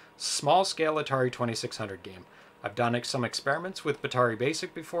nice, small-scale Atari 2600 game. I've done some experiments with Atari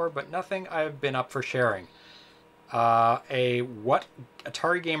Basic before, but nothing I've been up for sharing. A What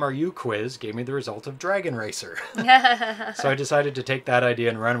Atari Game Are You quiz gave me the result of Dragon Racer. So I decided to take that idea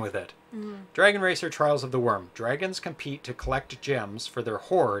and run with it. Dragon Racer Trials of the Wyrm. Dragons compete to collect gems for their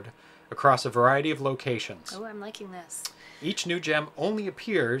hoard across a variety of locations. Oh, I'm liking this. Each new gem only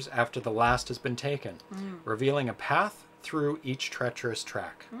appears after the last has been taken, revealing a path through each treacherous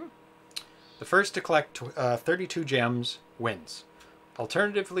track. The first to collect 32 gems wins.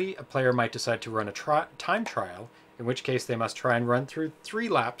 Alternatively, a player might decide to run a time trial, in which case they must try and run through 3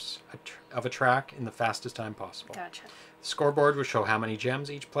 laps of a track in the fastest time possible. Gotcha. The scoreboard will show how many gems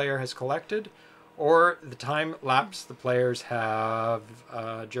each player has collected, or the time lapse the players have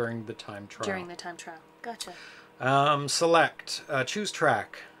during the time trial. During the time trial. Gotcha. Choose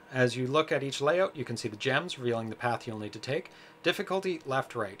track. As you look at each layout, you can see the gems, revealing the path you'll need to take. Difficulty,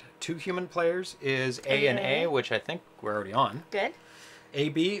 left, right. 2 human players is A and A, which I think we're already on. Good.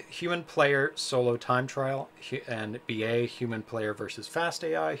 AB, human player solo time trial, and BA, human player versus fast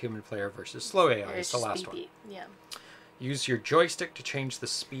AI, human player versus slow AI. It's the last one. Yeah. Use your joystick to change the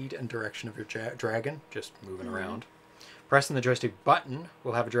speed and direction of your dragon, just moving around. Pressing the joystick button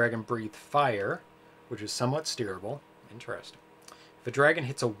will have a dragon breathe fire, which is somewhat steerable. Interesting. If a dragon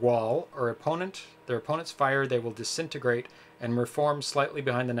hits a wall or their opponent's fire, they will disintegrate and reform slightly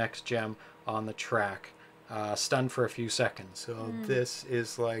behind the next gem on the track, stunned for a few seconds. So this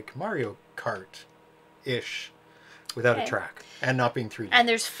is like Mario Kart-ish without a track and not being 3D. And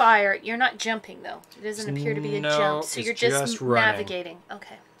there's fire. You're not jumping, though. It doesn't appear to be a jump. So you're just navigating.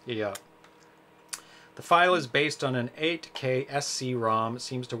 Okay. Yeah. The file is based on an 8K SC ROM. It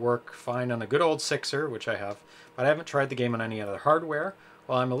seems to work fine on a good old 6er, which I have, but I haven't tried the game on any other hardware.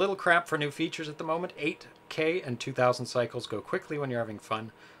 While I'm a little cramped for new features at the moment, 8K and 2000 cycles go quickly when you're having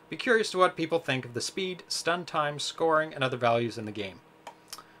fun. Be curious to what people think of the speed, stun time, scoring, and other values in the game.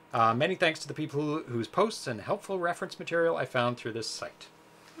 Many thanks to the people whose posts and helpful reference material I found through this site.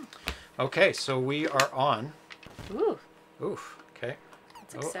 Okay, so we are on. Ooh. Oof. Okay.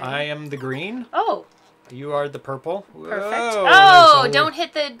 That's exciting. I am the green. Oh. You are the purple. Perfect. Whoa, oh, don't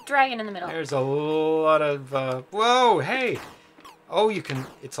hit the dragon in the middle. There's a lot of... whoa, hey! Oh, you can...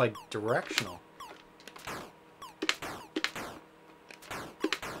 It's like directional.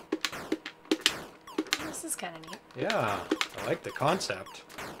 This is kind of neat. Yeah, I like the concept.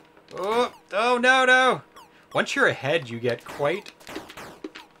 Oh, oh no, no! Once you're ahead, you get quite...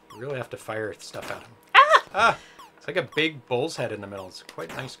 You really have to fire stuff at him. Ah! Ah! It's like a big bull's head in the middle. It's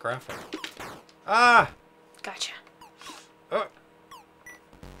quite nice graphic. Ah! Gotcha. Oh.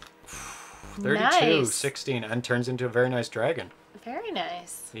 32, nice. 16, and turns into a very nice dragon. Very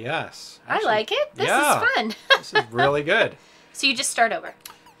nice. Yes. Actually, I like it. This is fun. This is really good. So you just start over.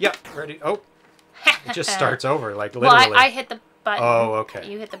 Yep. Ready? Oh. It just starts over, like literally. Well, I hit the button. Oh, okay.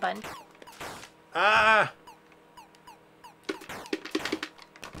 You hit the button. Ah!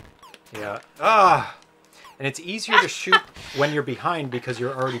 Yeah. Ah! And it's easier to shoot when you're behind because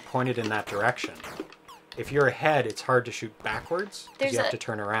you're already pointed in that direction. If you're ahead, it's hard to shoot backwards because you have to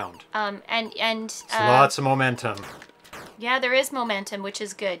turn around. Lots of momentum. Yeah, there is momentum, which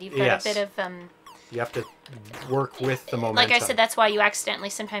is good. You've got a bit of You have to work with the momentum. Like I said, that's why you accidentally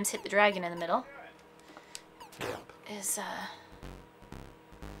sometimes hit the dragon in the middle. Yep.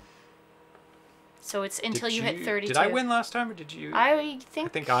 So it's until you hit 32. Did I win last time, or did you? I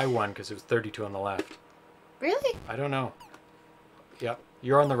think I won because it was 32 on the left. Really? I don't know. Yep,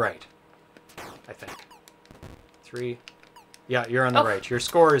 you're on the right. I think. 3. Yeah, you're on the right. Your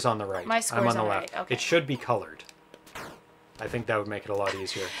score is on the right. My score is on the left. Right. Okay. It should be colored. I think that would make it a lot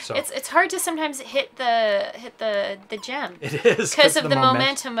easier. So it's hard to sometimes hit the gem. It is because of the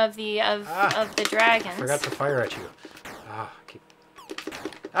momentum of the dragons. I forgot to fire at you.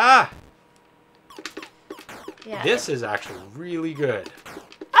 Ah! Yeah. This is actually really good.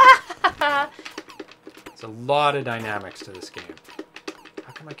 There's a lot of dynamics to this game.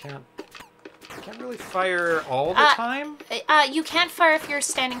 How come I can't really fire all the time? You can't fire if you're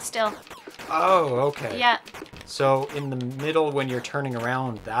standing still. Oh, okay. Yeah. So in the middle when you're turning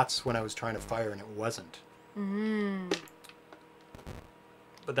around, that's when I was trying to fire and it wasn't.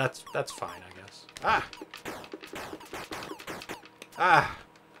 But that's fine, I guess. Ah!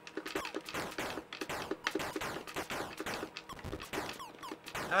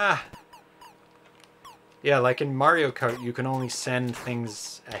 Yeah, like in Mario Kart, you can only send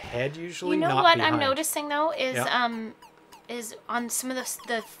things ahead usually, You know not what behind. I'm noticing though is on some of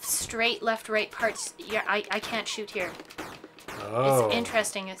the straight left-right parts. Yeah, I can't shoot here. Oh. It's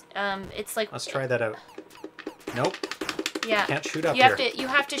interesting. It's like. Let's try that out. Nope. Yeah. Can't shoot up here. You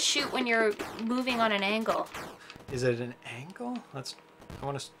have to shoot when you're moving on an angle. Is it an angle? I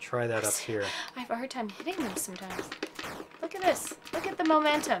want to try that up here. I have a hard time hitting them sometimes. Look at this. Look at the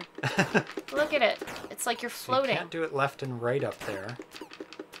momentum. Look at it. It's like you're floating. So you can't do it left and right up there.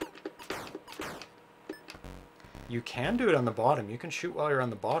 You can do it on the bottom. You can shoot while you're on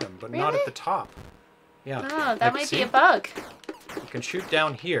the bottom, but not at the top. Yeah. Oh, that might be a bug. You can shoot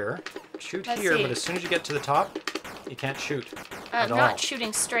down here, here, but as soon as you get to the top, you can't shoot at all. Not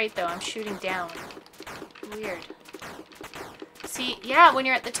shooting straight, though. I'm shooting down. Weird. See, yeah, when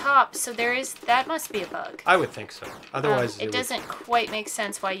you're at the top, so that must be a bug. I would think so. Otherwise, it doesn't quite make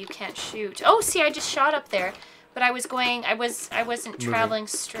sense why you can't shoot. Oh, see, I just shot up there, but I wasn't traveling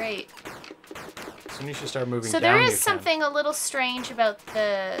straight. As soon as you start moving down, so there is something a little strange about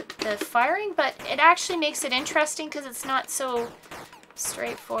the firing, but it actually makes it interesting because it's not so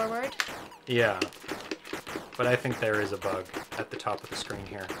straightforward. Yeah, but I think there is a bug at the top of the screen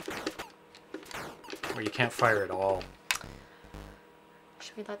here where you can't fire at all.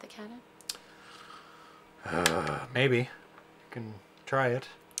 Should we let the cat in? Maybe. You can try it.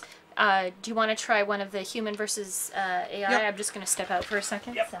 Do you want to try one of the human versus AI? Yep. I'm just going to step out for a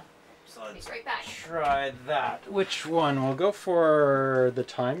second. Yep. So let's be right back. Try that. Which one? We'll go for the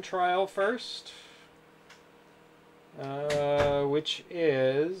time trial first. Which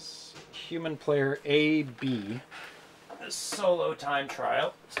is human player AB. The solo time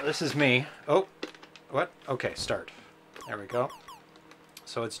trial. So this is me. Oh, what? Okay, start. There we go.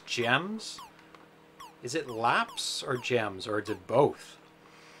 So it's gems. Is it laps or gems, or is it both?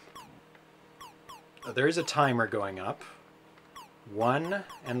 There is a timer going up. 1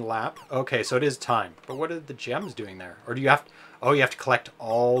 and lap. Okay, so it is time. But what are the gems doing there? Or do you have to... Oh, you have to collect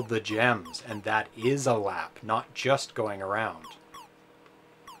all the gems, and that is a lap, not just going around.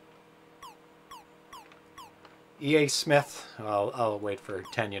 EA Smith. I'll wait for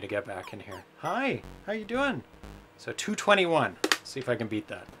Tanya to get back in here. Hi, how you doing? So 221. See if I can beat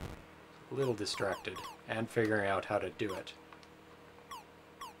that. A little distracted and figuring out how to do it.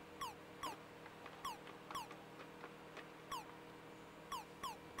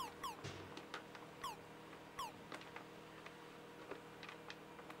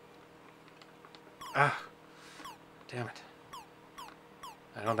 Ah, damn it.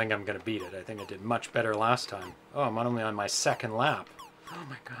 I don't think I'm going to beat it. I think I did much better last time. Oh, I'm only on my second lap. Oh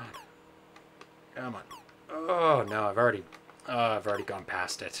my god. Come on. Oh, no, I've already gone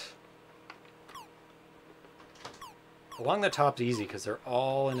past it. Along the top's easy because they're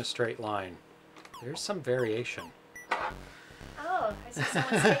all in a straight line. There's some variation. Oh, I see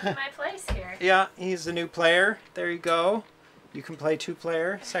someone's taking my place here. Yeah, he's the new player. There you go. You can play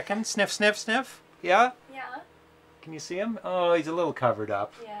 2-player. Second. Sniff, sniff, sniff. Yeah? Yeah. Can you see him? Oh, he's a little covered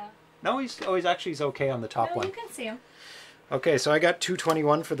up. Yeah. No, he's okay on the top one. You can see him. Okay, so I got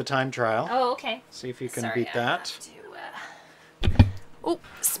 221 for the time trial. Oh, okay. See if you can beat that. Oh,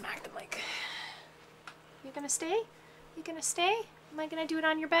 smack the mic. You gonna stay? You gonna stay? Am I gonna do it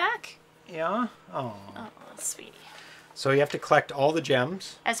on your back? Yeah. Oh. Oh, sweetie. So you have to collect all the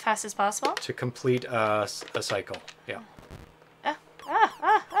gems as fast as possible to complete a cycle. Yeah.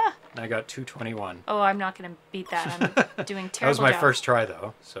 I got 221. Oh, I'm not gonna beat that. I'm doing terrible. That was my job. first try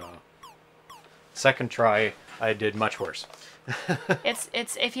though. So second try, I did much worse. It's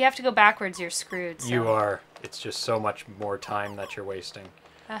if you have to go backwards, you're screwed. So. You are. It's just so much more time that you're wasting.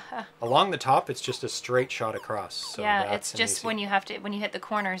 Along the top, it's just a straight shot across. So yeah, it's just when you hit the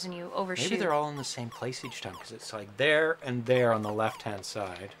corners and you overshoot. Maybe they're all in the same place each time because it's like there and there on the left-hand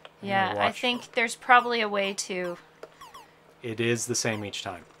side. Yeah, I think there's probably a way to. It is the same each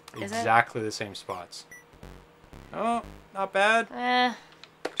time. Is exactly the same spots. Oh, not bad.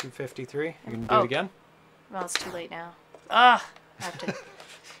 253. You can do it again? Well, it's too late now. Ugh. I have to. You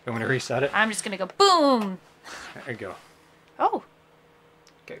want me to reset it? I'm just going to go boom. There you go. Oh.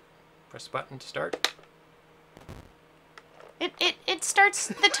 Okay. Press the button to start. It starts,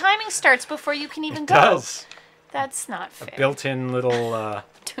 the timing starts before you can even go. It does. That's not fair. A built-in little...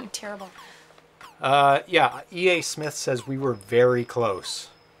 Doing terrible. Yeah, EA Smith says we were very close.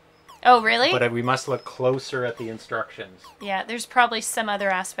 Oh, really? But we must look closer at the instructions. Yeah, there's probably some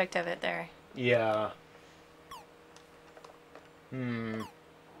other aspect of it there. Yeah. We're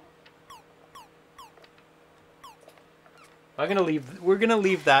gonna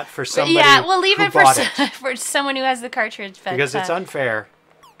leave that for somebody. Yeah, we'll leave it for for someone who has the cartridge. But, because it's unfair.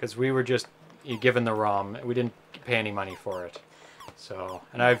 Because we were just given the ROM. We didn't pay any money for it. So,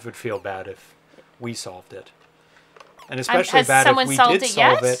 and I would feel bad if we solved it. And especially bad if we did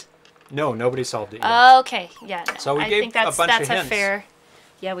solve it. No, nobody solved it yet. Okay, yeah. No. So we gave a bunch of hints. That's a fair.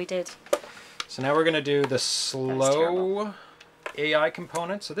 Yeah, we did. So now we're gonna do the slow AI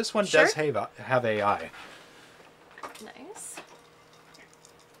component. So this one does have AI. Nice.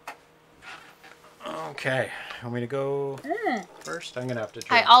 Okay, want me to go first? I'm gonna have to.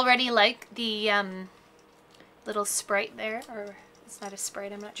 I already like the little sprite there, or it's not a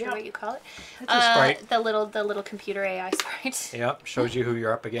sprite. I'm not sure what you call it. It's a sprite. The little computer AI sprite. Yep, shows you who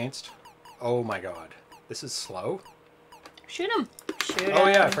you're up against. Oh my god, this is slow. Shoot him. Shoot him. Oh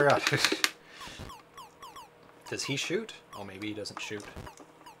yeah, I forgot. Does he shoot? Oh, maybe he doesn't shoot.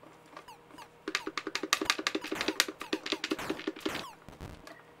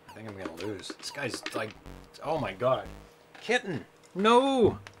 I think I'm gonna lose. This guy's like, oh my god. Kitten!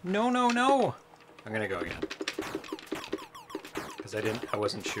 No! No, no, no! I'm gonna go again. Because I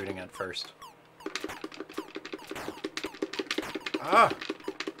wasn't shooting at first. Ah!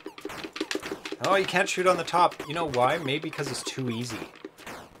 Oh, you can't shoot on the top. You know why? Maybe because it's too easy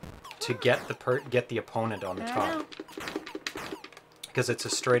to get the opponent on the top. Because it's a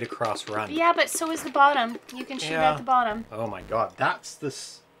straight across run. Yeah, but so is the bottom. You can shoot at the bottom. Oh my god, that's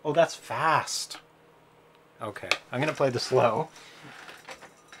this. Oh, that's fast. Okay, I'm gonna play the slow.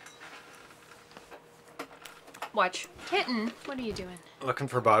 Watch. Kitten, what are you doing? Looking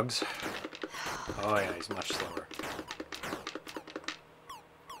for bugs. Oh yeah, he's much slower.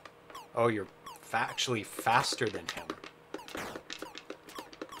 Oh, you're actually faster than him.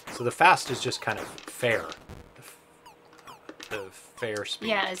 So the fast is just kind of fair. The fair speed.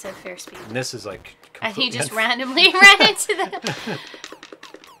 Yeah, it's a fair speed. And this is like... And he just randomly ran into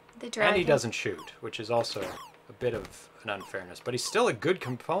the dragon. And he doesn't shoot, which is also a bit of an unfairness. But he's still a good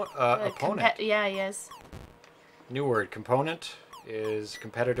opponent. Yeah, he is. New word. Component is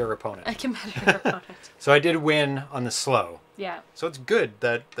competitor opponent. A competitor opponent. So I did win on the slow. Yeah. So it's good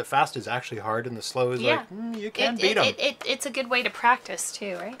that the fast is actually hard and the slow is like, you can beat him. It's a good way to practice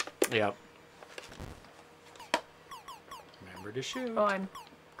too, right? Yep. Remember to shoot. Oh, I'm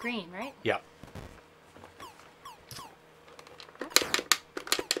green, right? Yep.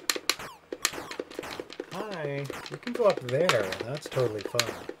 Hi. You can go up there. That's totally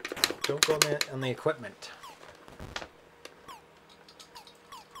fine. Don't go on the equipment.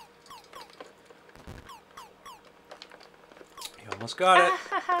 Almost got it.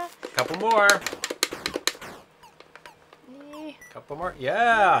 Couple more. Couple more.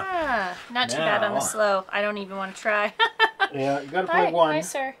 Yeah. Not too bad on the slow. I don't even want to try. Yeah, you gotta play one. Hi,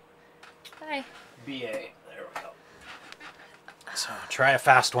 sir. Hi. BA. There we go. So try a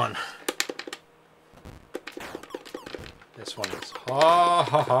fast one. This one is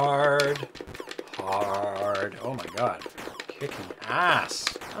hard. Hard. Oh my god. Kicking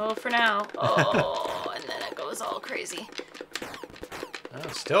ass. Oh, for now. Oh, and then it goes all crazy. Oh,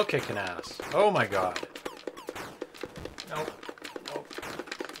 still kicking ass. Oh my god. Nope. Nope.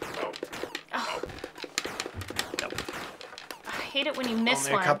 Nope. Oh. Nope. I hate it when you miss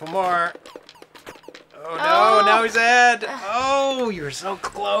Only one. a couple more. Oh no! Now he's ahead. Oh, you're so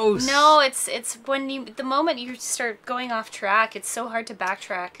close. No, it's when the moment you start going off track, it's so hard to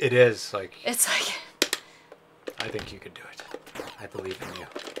backtrack. It is like. It's like. I think you could do it. I believe in you.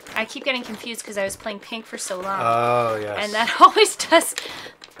 I keep getting confused because I was playing pink for so long. Oh yes. And that always does.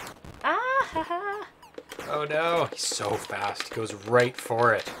 Ah ha ha. Oh no! He's so fast. He goes right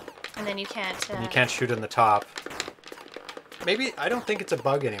for it. And then you can't. And you can't shoot on the top. Maybe I don't think it's a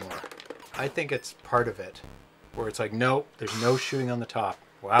bug anymore. I think it's part of it, where it's like, nope, there's no shooting on the top.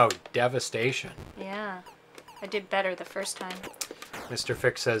 Wow, devastation. Yeah, I did better the first time. Mr.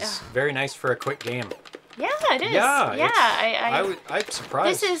 Fix says, very nice for a quick game. Yeah, it is. Yeah, yeah. I'm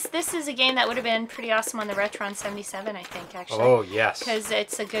surprised. This is a game that would have been pretty awesome on the Retron 77, I think, actually. Oh yes. Because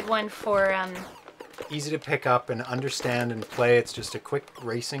it's a good one for. Easy to pick up and understand and play. It's just a quick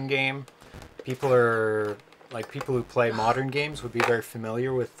racing game. People who play modern games would be very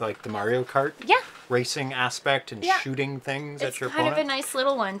familiar with like the Mario Kart racing aspect and shooting things at your opponent. It's kind of a nice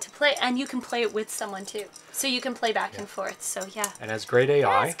little one to play, and you can play it with someone too. So you can play back and forth. So yeah. And has great AI.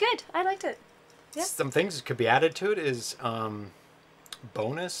 Yeah, it's good. I liked it. Yeah. Some things that could be added to it is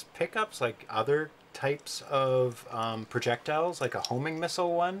bonus pickups, like other types of projectiles, like a homing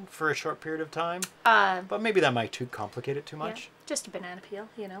missile one for a short period of time. But maybe that might complicate it too much. Yeah, just a banana peel,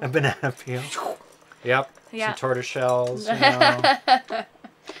 you know. A banana peel. Yep. Yeah. Some tortoise shells. You know.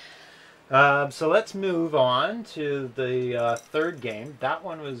 So let's move on to the third game. That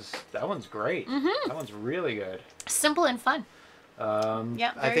one's great. Mm-hmm. That one's really good. Simple and fun.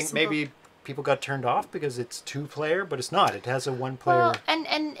 Yeah. I think maybe people got turned off because it's 2-player, but it's not. It has a 1-player. Well,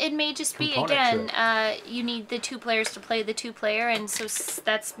 and it may just be again. You need the 2 players to play the 2-player, and so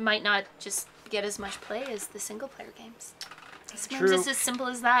that might not just get as much play as the single-player games. Sometimes it's as simple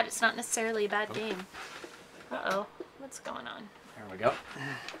as that. It's not necessarily a bad game. Uh-oh. What's going on? There we go.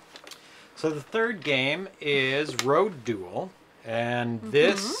 So the third game is Road Duel, and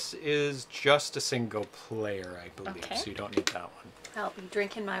this is just a single player, I believe, so you don't need that one. I'll be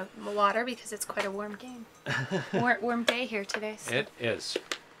drinking my water because it's quite a warm game. warm day here today. So. It is.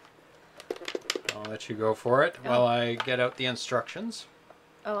 I'll let you go for it while I get out the instructions.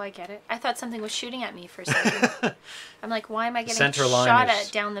 Oh, I get it. I thought something was shooting at me for a second. I'm like, why am I getting shot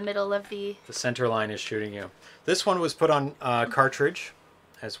at down the middle of the... The center line is shooting you. This one was put on cartridge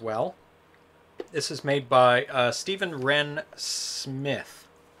as well. This is made by Stephen Wren Smith.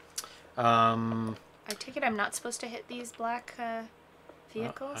 I take it I'm not supposed to hit these black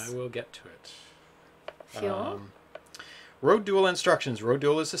vehicles? I will get to it. Fuel? Road Duel instructions. Road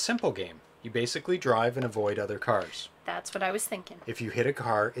Duel is a simple game. You basically drive and avoid other cars. That's what I was thinking. If you hit a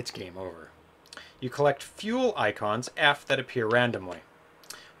car, it's game over. You collect fuel icons, F, that appear randomly.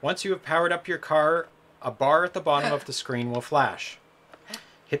 Once you have powered up your car, a bar at the bottom of the screen will flash.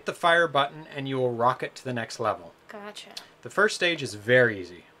 Hit the fire button and you will rocket to the next level. Gotcha. The first stage is very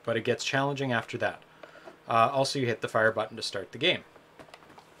easy, but it gets challenging after that. Also, you hit the fire button to start the game.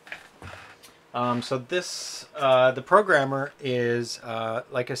 So this, the programmer is,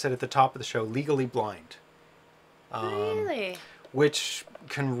 like I said at the top of the show, legally blind. Really? Which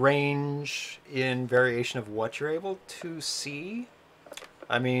can range in variation of what you're able to see.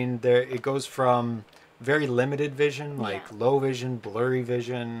 I mean, it goes from very limited vision, like low vision, blurry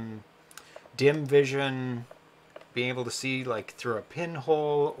vision, dim vision, being able to see like through a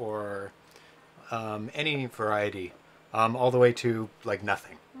pinhole or any variety, all the way to like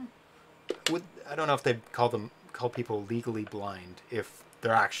nothing. I don't know if they'd call people legally blind if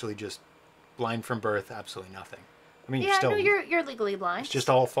they're actually just blind from birth, absolutely nothing. I mean, you're legally blind. It's just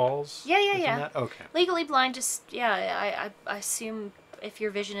all falls. Yeah. Okay. Legally blind, I assume if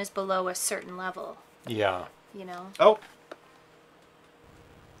your vision is below a certain level. Yeah. You know. Oh.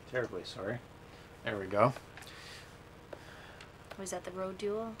 Terribly sorry. There we go. Was that the Road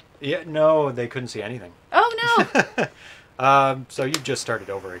Duel? Yeah. No, they couldn't see anything. Oh no. So you just started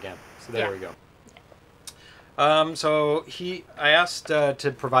over again. So there we go. So I asked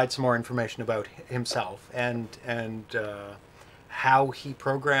to provide some more information about himself and how he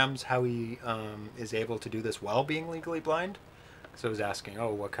programs, how he is able to do this while being legally blind. So I was asking,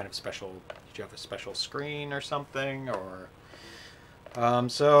 what kind of did you have a special screen or something? Or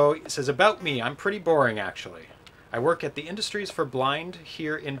so it says, about me, I'm pretty boring actually. I work at the Industries for Blind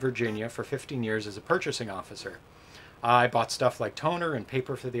here in Virginia for 15 years as a purchasing officer. I bought stuff like toner and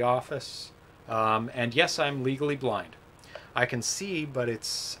paper for the office. And yes, I'm legally blind. I can see, but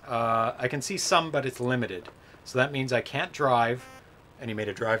I can see some, but it's limited. So that means I can't drive. And he made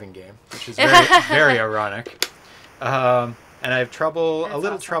a driving game, which is very, very ironic. And I have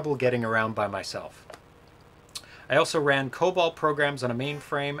trouble getting around by myself. I also ran COBOL programs on a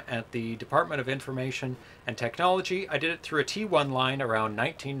mainframe at the Department of Information and Technology. I did it through a T1 line around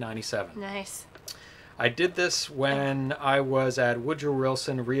 1997. Nice. I did this when I was at Woodrow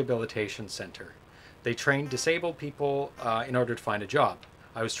Wilson Rehabilitation Center. They trained disabled people in order to find a job.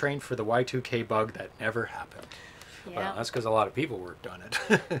 I was trained for the Y2K bug that never happened. Yeah. Well, that's because a lot of people worked on it.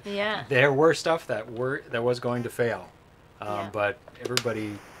 Yeah. There were stuff that was going to fail, but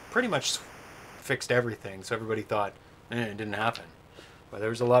everybody pretty much fixed everything, so everybody thought it didn't happen. But there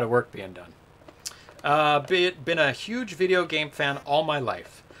was a lot of work being done. Been a huge video game fan all my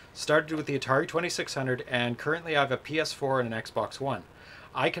life. Started with the Atari 2600, and currently I have a PS4 and an Xbox One.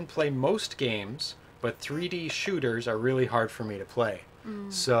 I can play most games, but 3D shooters are really hard for me to play.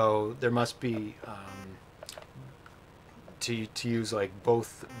 So there must be to use like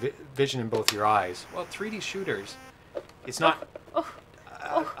both vision in both your eyes. Well, 3D shooters, it's not.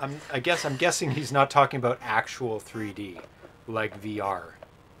 I'm guessing he's not talking about actual 3D, like VR.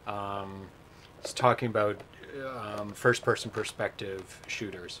 He's talking about first-person perspective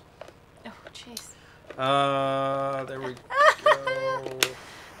shooters. Oh, jeez. There we go.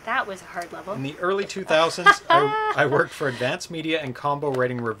 That was a hard level. In the early 2000s, I worked for Advanced Media and Combo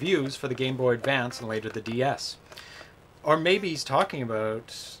writing reviews for the Game Boy Advance and later the DS. Or maybe he's talking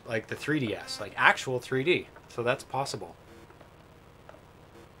about like the 3DS, like actual 3D. So that's possible.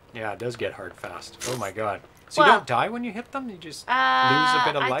 Yeah, it does get hard fast. Oh my god. So you don't die when you hit them? You just lose a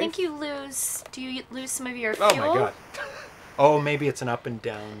bit of life? I think you lose... Do you lose some of your fuel? Oh my god. Oh, maybe it's an up and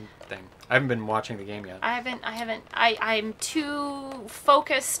down thing. I haven't been watching the game yet. I'm too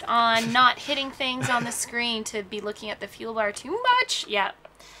focused on not hitting things on the screen to be looking at the fuel bar too much. Yeah.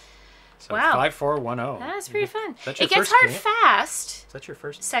 So wow. 5410. That's pretty fun. That's your it gets first hard game? fast. Is that your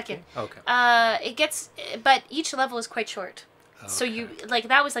first Second. game? Okay. It gets... But each level is quite short. Okay. So you... Like,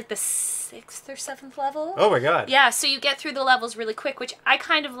 that was like the 6th or 7th level. Oh my god. Yeah, so you get through the levels really quick, which I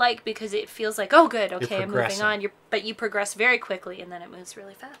kind of like because it feels like, oh good, okay, I'm moving on. But you progress very quickly and then it moves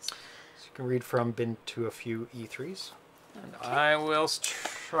really fast. So you can read from been to a few E3s. Okay. I will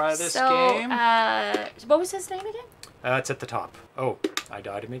try this game. What was his name again? It's at the top. Oh, I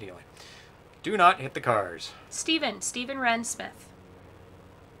died immediately. Do not hit the cars. Stephen Wren Smith.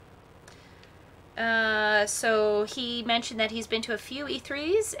 So he mentioned that he's been to a few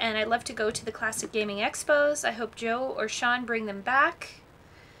E3s, and I'd love to go to the Classic Gaming Expos. I hope Joe or Sean bring them back.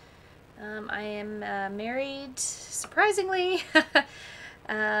 I am married, surprisingly,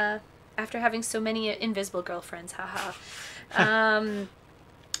 after having so many invisible girlfriends, haha. And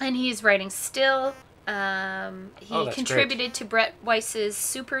he's writing still. He contributed to Brett Weiss's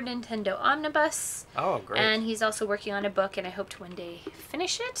Super Nintendo Omnibus. Oh, great. And he's also working on a book, and I hope to one day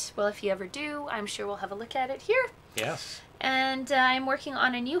finish it. Well, if you ever do, I'm sure we'll have a look at it here. Yes. And I'm working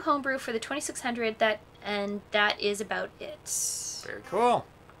on a new homebrew for the 2600, and that is about it. Very cool.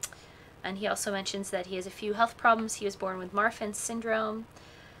 And he also mentions that he has a few health problems. He was born with Marfan's syndrome.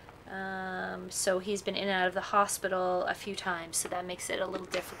 So he's been in and out of the hospital a few times, so that makes it a little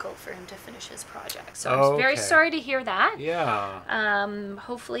difficult for him to finish his project. So I'm very sorry to hear that. Yeah.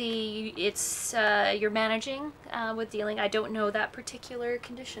 Hopefully it's you're managing with dealing. I don't know that particular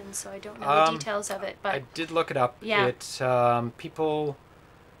condition, so I don't know the details of it. But I did look it up. Yeah. It people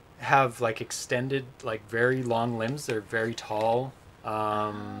have like extended, like very long limbs. They're very tall.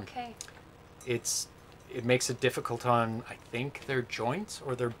 Okay. It makes it difficult on, I think, their joints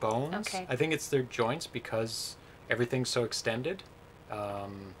or their bones. Okay. I think it's their joints because everything's so extended.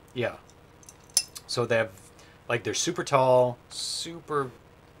 Yeah. So they have, like, they're super tall, super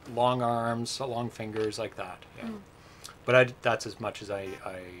long arms, long fingers, like that. Yeah. But that's as much as I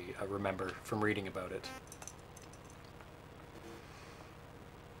remember from reading about it.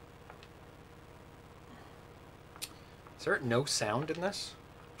 Is there no sound in this?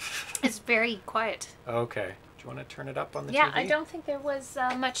 It's very quiet. Okay. Do you want to turn it up on the TV? Yeah, I don't think there was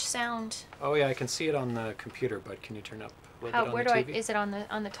much sound. Oh yeah, I can see it on the computer, but can you turn up a little bit on where the do TV? Is it on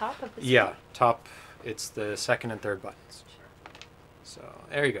the top of the screen? Yeah, top. It's the second and third buttons. So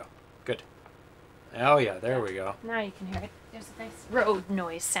there you go. Good. Oh yeah, there we go. Now you can hear it. There's a nice road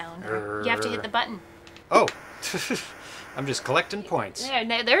noise sound. You have to hit the button. Oh. I'm just collecting points.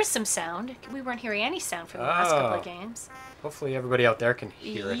 Yeah, there's some sound. We weren't hearing any sound for the last couple of games. Hopefully everybody out there can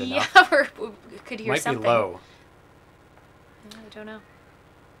hear it enough. Yeah, we could hear something. Might be low. I don't know.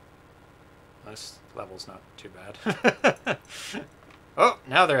 This level's not too bad. Oh,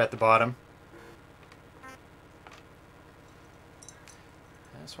 now they're at the bottom.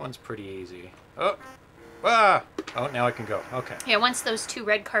 This one's pretty easy. Oh, Ah! Oh, now I can go. Okay. Yeah, once those 2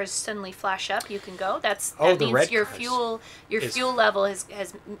 red cars suddenly flash up, you can go. That the means red your cars fuel level has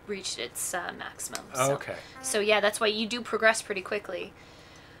reached its maximum. So, Okay. So yeah, that's why you do progress pretty quickly.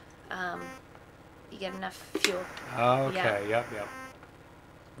 You get enough fuel. Okay. Yeah. Yep.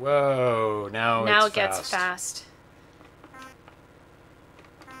 Whoa! Now it gets fast.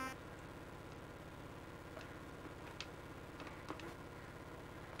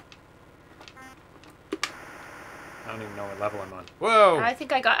 I don't even know what level I'm on. Whoa! I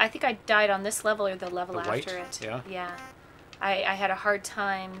think I died on this level or the level The white? after it. Yeah. Yeah. I had a hard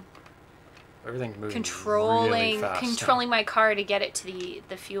time Everything's moving controlling really fast. my car to get it to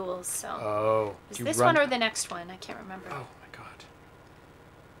the fuels. So. Oh. Is this one or the next one? I can't remember. Oh my god.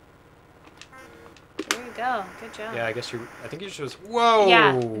 There you go. Good job. Yeah, I guess I think you're just. Whoa.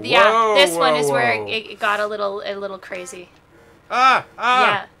 Yeah. Whoa, This one is whoa. where it got a little crazy. Ah.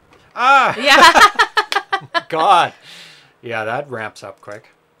 Yeah. Ah. Yeah. God. Yeah, that ramps up quick.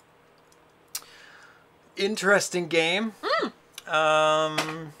 Interesting game.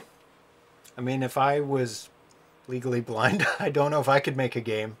 I mean, if I was legally blind, I don't know if I could make a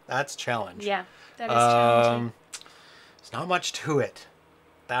game. That's a challenge. Yeah, that is challenging. There's not much to it.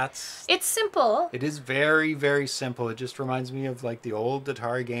 It's simple. It is very, very simple. It just reminds me of like the old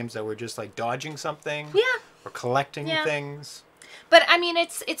Atari games that were just like dodging something. Yeah. Or collecting things. But I mean,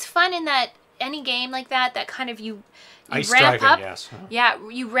 it's fun in that any game like that kind of you Ice ramp driving, up. yes. Yeah,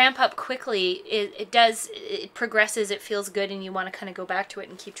 you ramp up quickly. It progresses. It feels good, and you want to kind of go back to it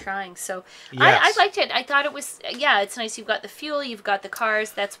and keep trying. So yes. I liked it. I thought it was it's nice. You've got the fuel. You've got the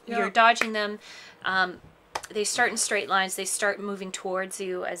cars. You're dodging them. They start in straight lines. They start moving towards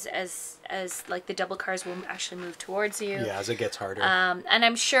you as like the double cars will actually move towards you. Yeah, as it gets harder. And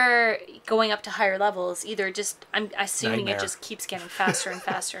I'm sure going up to higher levels, I'm assuming Nightmare. it just keeps getting faster and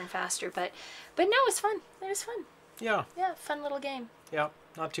faster and faster. But no, it was fun. It was fun. Yeah. Yeah, fun little game. Yeah,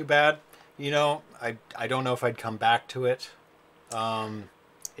 not too bad. You know, I don't know if I'd come back to it.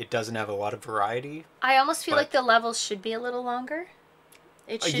 It doesn't have a lot of variety. I almost feel like the levels should be a little longer.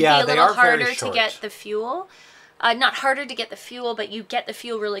 It should be yeah, a they little are very harder short. to get the fuel. Not harder to get the fuel, but you get the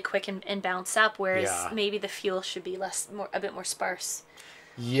fuel really quick and bounce up, whereas maybe the fuel should be a bit more sparse.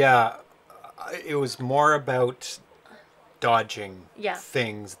 Yeah, it was more about dodging Yeah.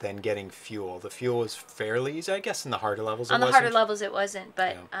 things than getting fuel. The fuel was fairly easy, I guess, in the harder levels. On it the wasn't. harder levels, it wasn't,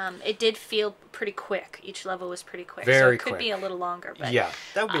 but it did feel pretty quick. Each level was pretty quick, Very so it could quick. be a little longer. But Yeah,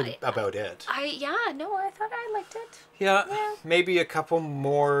 that would be about it. I thought I liked it. Yeah, Yeah. maybe a couple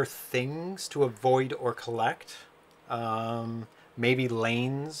more things to avoid or collect. Maybe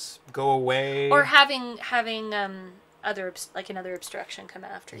lanes go away. Or having another obstruction come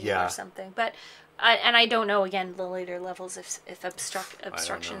after you Yeah. or something. But and I don't know again the later levels if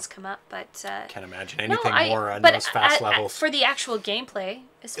obstructions come up, but Can't imagine anything more on but those fast levels. for the actual gameplay,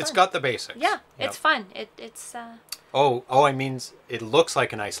 it's fun. It's got the basics. Yeah, Yep. it's fun. It's Oh, I mean, it looks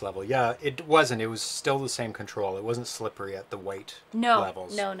like an ice level. Yeah, it wasn't. It was still the same control. It wasn't slippery at the white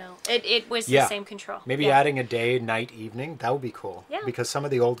levels. No. It was the same control. Maybe adding a day, night, evening, that would be cool. Yeah. Because some of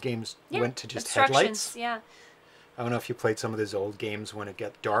the old games went to just headlights. Yeah. I don't know if you played some of those old games when it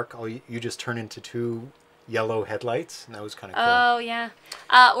got dark. You just turn into 2 yellow headlights, and that was kind of cool. Oh yeah.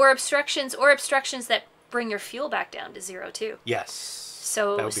 Or obstructions that bring your fuel back down to 0 too. Yes.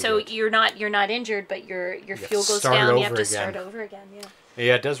 So good. you're not injured, but your fuel goes start down. You have over to again. start over again. Yeah.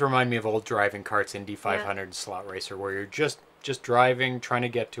 Yeah, it does remind me of old driving karts, Indy 500, Slot Racer, where you're just driving, trying to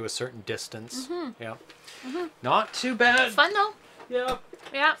get to a certain distance. Mm-hmm. Yeah. Mm-hmm. Not too bad. Fun though. Yeah.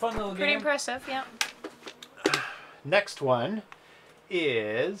 Yeah. Fun little Pretty game. impressive. Yeah. Next one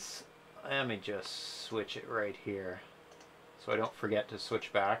is, let me just switch it right here so I don't forget to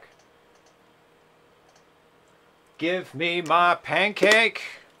switch back. Give me my pancake.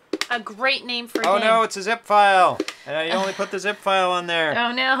 A great name for a Oh game. no, it's a zip file. And I only put the zip file on there.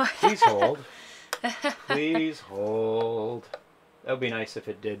 Oh no. Please hold. Please hold. That would be nice if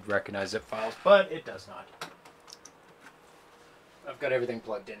it did recognize zip files, but it does not. I've got everything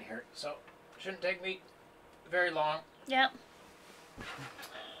plugged in here, so it shouldn't take me very long. Yeah.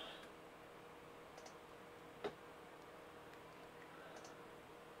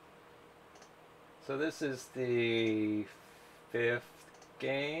 So this is the 4th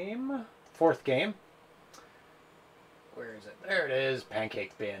game. Where is it? There it is,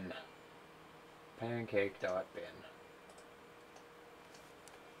 Pancake Bin. Pancake.bin.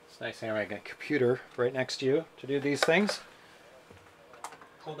 It's nice having a computer right next to you to do these things.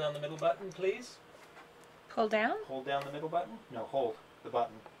 Hold down the middle button, please. Pull down? Hold down the middle button? No, hold the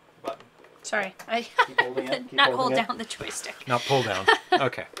button. The button. Sorry. I Keep holding it. Keep not holding hold it. down the joystick. Not pull down.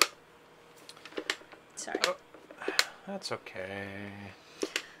 Okay. Sorry. Oh, that's okay.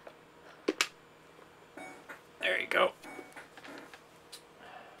 There you go.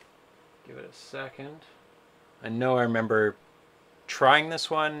 Give it a second. I know I remember trying this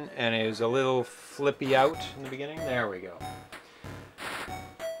one, and it was a little flippy out in the beginning. There we go.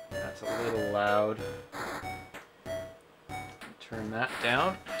 That's a little loud. Turn that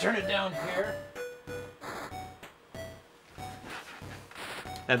down. Turn it down here.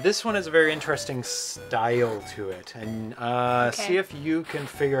 Now this one has a very interesting style to it, and see if you can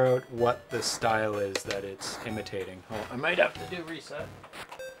figure out what the style is that it's imitating. Oh, I might have to do reset.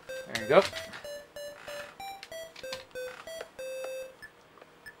 There you go.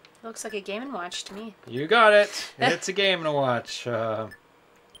 Looks like a Game & Watch to me. You got it. It's a Game & Watch.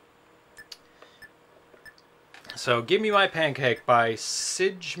 So, Give Me My Pancake by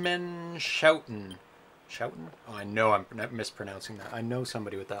Sigmund Schouten. Schouten? Oh, I know I'm mispronouncing that. I know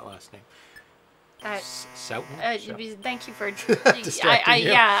somebody with that last name. Schouten? Thank you for... Distracting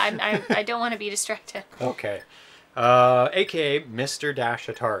you. Yeah, I don't want to be distracted. Okay. AKA Mr.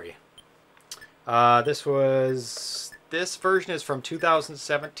 Atari. This version is from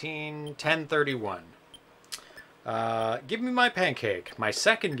 2017, 1031. Give Me My Pancake, my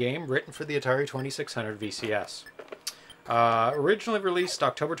second game written for the Atari 2600 VCS. Originally released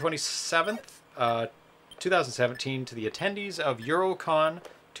October 27th, 2017 to the attendees of Eurocon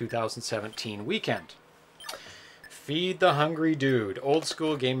 2017 weekend. Feed the hungry dude, old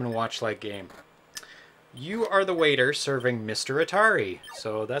school Game & Watch like game. You are the waiter serving Mr. Atari.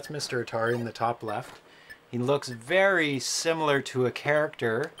 So that's Mr. Atari in the top left. He looks very similar to a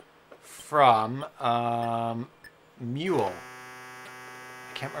character from Mule.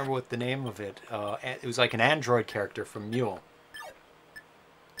 I can't remember what the name of it. It was like an android character from Mule.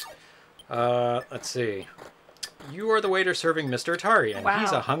 Let's see. You are the waiter serving Mr. Atari, and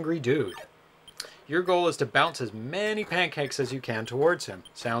he's a hungry dude. Your goal is to bounce as many pancakes as you can towards him.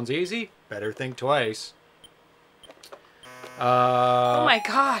 Sounds easy? Better think twice. Oh my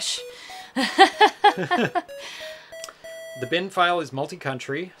gosh. The bin file is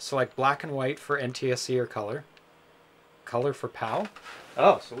multi-country. Select black and white for NTSC or color. Color for PAL.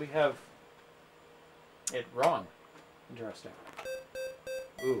 Oh, so we have it wrong. Interesting.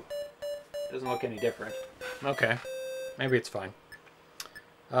 Ooh. Doesn't look any different. Okay. Maybe it's fine.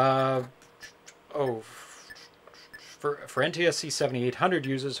 For NTSC 7800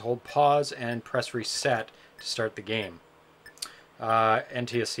 users, hold pause and press reset to start the game.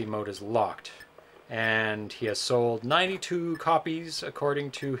 NTSC mode is locked. And he has sold 92 copies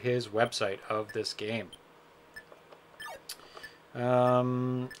according to his website of this game.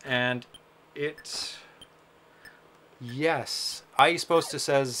 And it... Yes, iSposta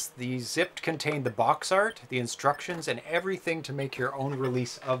says the zipped contained the box art, the instructions, and everything to make your own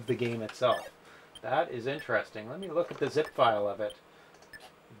release of the game itself. That is interesting. Let me look at the zip file of it.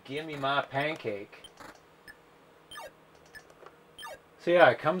 Give Me My Pancake. So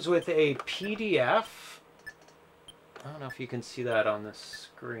yeah, it comes with a PDF. I don't know if you can see that on the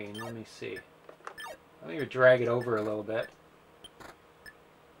screen. Let me see. Let me drag it over a little bit.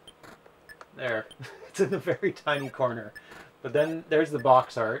 There. It's in the very tiny corner. But then there's the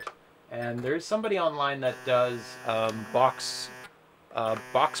box art. And there's somebody online that does box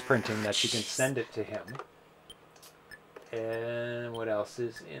printing that you can send it to him. And what else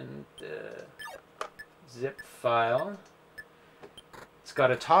is in the zip file? It's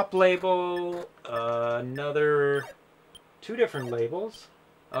got a top label, two different labels.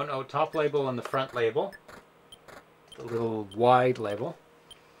 Oh no, top label and the front label. The little wide label.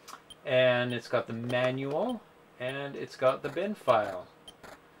 And it's got the manual, and it's got the bin file.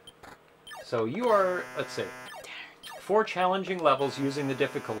 So you are, let's see, 4 challenging levels using the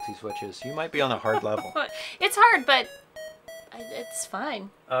difficulty switches. You might be on a hard level. It's hard, but it's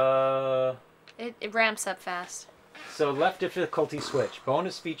fine. It ramps up fast. So left difficulty switch.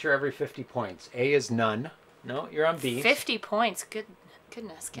 Bonus feature every 50 points. A is none. No, you're on B. 50 points.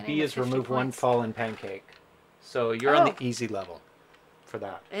 Goodness. B is remove points. 1 fallen pancake. So you're on the easy level for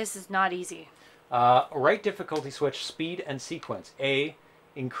that. This is not easy. Right difficulty switch, speed and sequence. A,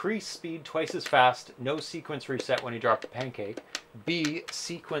 increase speed twice as fast. No sequence reset when you drop a pancake. B,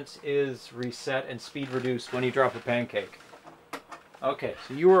 sequence is reset and speed reduced when you drop a pancake. Okay,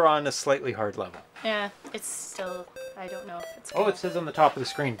 so you were on a slightly hard level. Yeah, it's still, I don't know if it's Oh, it says on the top of the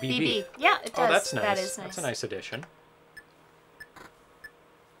screen, BB. BB. Yeah, it does. Oh, that's nice. That is nice. That's a nice addition.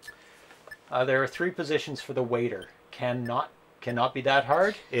 There are 3 positions for the waiter. Cannot be that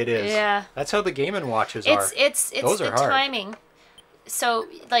hard? It is. Yeah. That's how the Game & Watches are. It's Those the are hard. timing. So,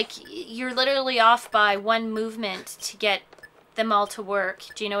 like, you're literally off by 1 movement to get them all to work.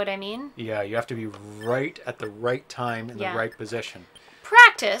 Do you know what I mean? Yeah, you have to be right at the right time in the right position.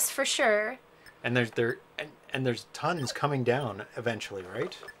 Practice for sure. And there's tons coming down eventually,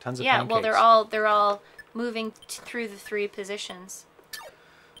 right? Tons of pancakes. Well, they're all moving through the 3 positions.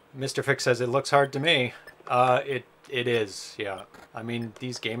 Mr. Fix says it looks hard to me. It is, yeah. I mean,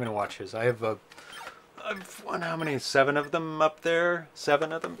 these Game & Watches. I've won how many? 7 of them up there.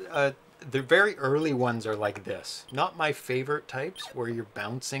 7 of them. The very early ones are like this. Not my favorite types, where you're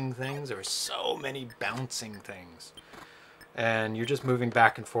bouncing things. There are so many bouncing things, and you're just moving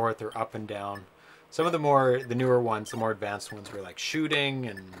back and forth or up and down. Some of the newer ones, the more advanced ones, were like shooting,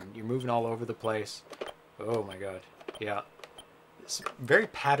 and you're moving all over the place. Oh my god, yeah. It's very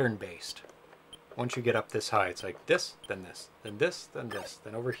pattern based. Once you get up this high, it's like this, then this, then this, then this,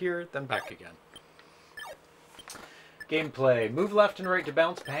 then over here, then back again. Gameplay. Move left and right to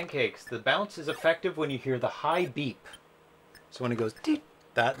bounce pancakes. The bounce is effective when you hear the high beep. So when it goes, deep,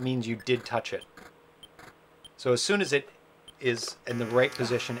 that means you did touch it. So as soon as it is in the right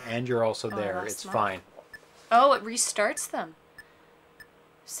position and you're also there, it's fine. Oh, it restarts them.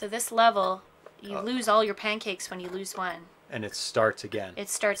 So this level, you lose all your pancakes when you lose one. And it starts again. It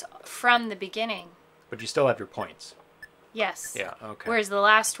starts from the beginning. But you still have your points. Yes. Yeah, okay. Whereas the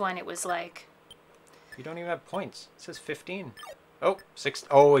last one, it was like... You don't even have points. It says 15. Oh, 6.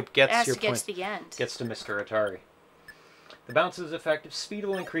 Oh, it gets your points. It gets to the end. Gets to Mr. Atari. The bounce is effective. Speed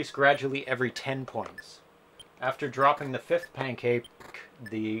will increase gradually every 10 points. After dropping the 5th pancake,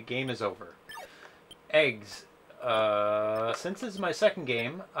 the game is over. Eggs. Since this is my 2nd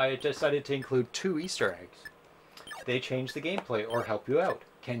game, I decided to include 2 Easter eggs. They change the gameplay or help you out.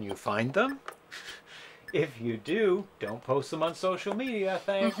 Can you find them? If you do, don't post them on social media,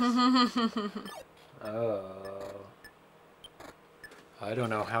 thanks. I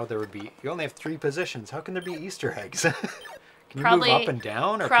don't know how there would be... You only have 3 positions. How can there be Easter eggs? Can you move up and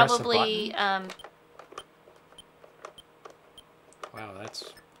down or press the button? Wow,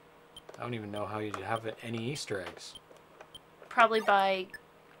 that's... I don't even know how you'd have any Easter eggs. Probably by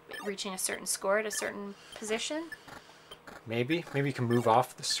reaching a certain score at a certain position. Maybe. Maybe you can move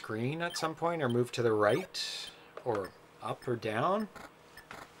off the screen at some point or move to the right or up or down.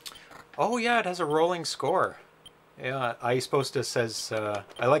 Oh yeah, it has a rolling score. Yeah, iSposta says,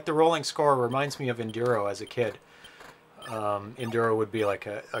 I like the rolling score. Reminds me of Enduro as a kid. Enduro would be like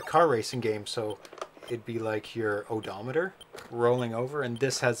a car racing game, so it'd be like your odometer rolling over, and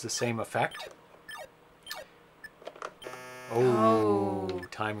this has the same effect. Oh,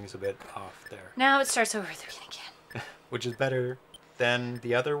 timing's a bit off there. Now it starts over at the beginning again. Which is better than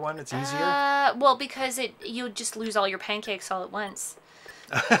the other one? It's easier? Well, because you just lose all your pancakes all at once.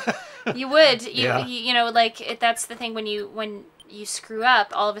 You would. You know, like, that's the thing when you screw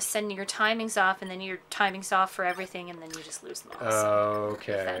up, all of a sudden your timing's off, and then your timing's off for everything, and then you just lose them all.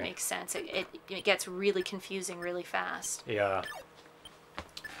 Okay. If that makes sense. It gets really confusing really fast. Yeah.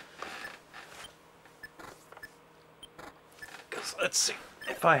 Let's see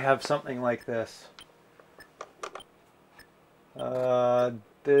if I have something like this.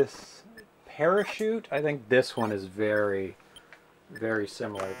 This parachute, I think this one is very, very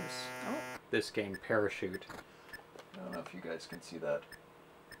similar. This game, Parachute. I don't know if you guys can see that.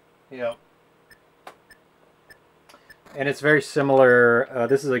 Yeah. And it's very similar.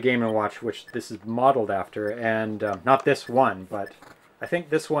 This is a Game & Watch, which this is modeled after, and not this one, but I think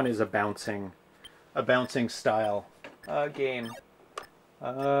this one is a bouncing style game.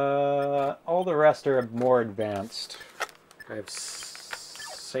 All the rest are more advanced. I have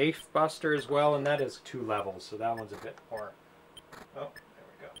Safe Buster as well, and that is 2 levels, so that one's a bit more... Oh, there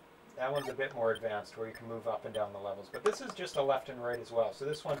we go. That one's a bit more advanced, where you can move up and down the levels. But this is just a left and right as well, so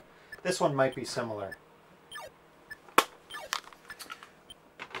this one might be similar.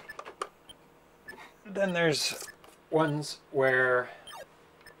 Then there's ones where,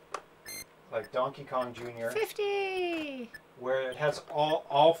 like Donkey Kong Jr. 50! Where it has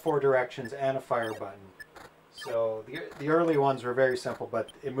all 4 directions and a fire button. So the early ones were very simple,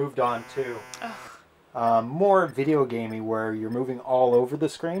 but it moved on to more video gamey, where you're moving all over the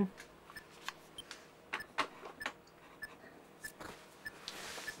screen.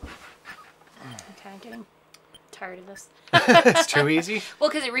 Okay, I'm getting tired of this. It's too easy? Well,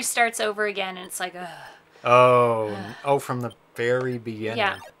 because it restarts over again, and it's like, Oh, from the very beginning.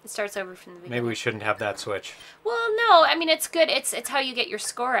 Yeah, it starts over from the beginning. Maybe we shouldn't have that switch. Well, no, I mean, it's good. It's how you get your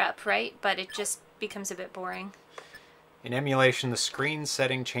score up, right? But it just becomes a bit boring. In emulation, the screen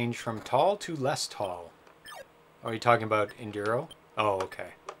setting changed from tall to less tall. Are you talking about Enduro? Oh, okay.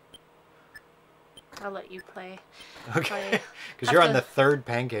 I'll let you play. Okay. Because you're on the 3rd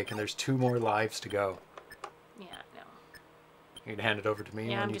pancake, and there's 2 more lives to go. Yeah, no. You can hand it over to me Yeah,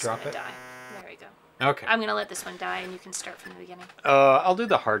 when I'm you just drop gonna it. die. There we go. Okay. I'm gonna let this one die, and you can start from the beginning. I'll do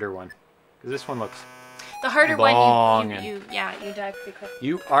the harder one, because this one looks The harder long one, you die pretty quick.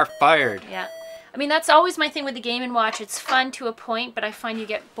 You are fired. Yeah. I mean, that's always my thing with the Game & Watch. It's fun to a point, but I find you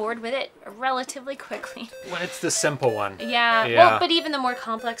get bored with it relatively quickly. When it's the simple one. Yeah. Well, but even the more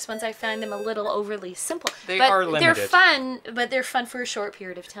complex ones, I find them a little overly simple. They are limited. They're fun, but they're fun for a short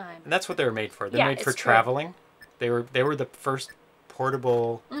period of time. And that's what they were made for. They're made for traveling. They were the first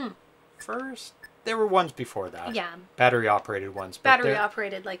portable... First? There were ones before that. Yeah. Battery operated ones. Battery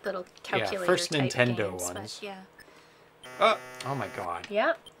operated, like little calculator first type Nintendo games, ones. But, yeah. Oh my god.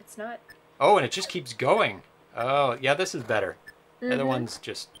 Yep. It's not... Oh, and it just keeps going. Oh, yeah, this is better. The other one's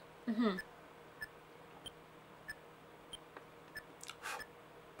just...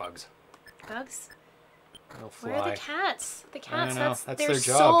 Bugs. Bugs? They'll fly. Where are the cats? The cats, that's their their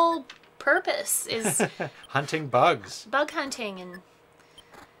job. sole purpose is... hunting bugs. Bug hunting and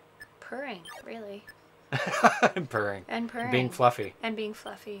purring, really. And purring. And purring. Being fluffy. And being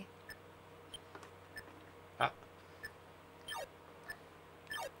fluffy.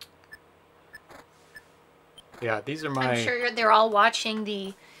 Yeah, these are my... I'm sure they're all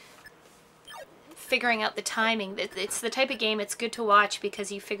watching figuring out the timing. It's the type of game it's good to watch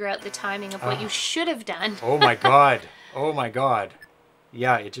because you figure out the timing of what you should have done. Oh my god. Oh my god.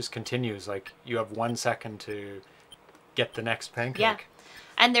 Yeah, it just continues. Like, you have 1 second to get the next pancake. Yeah.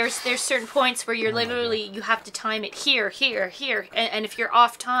 And there's certain points where you're literally, you have to time it here, here, here. And if you're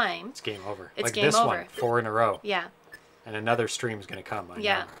off time... It's game over. It's like game this over. one, 4 in a row. Yeah. And another stream's going to come. I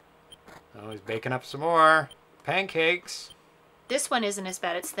know. Oh, he's baking up some more pancakes. This one isn't as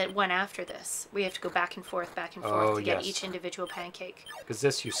bad. It's that one after this. We have to go back and forth to get each individual pancake. Because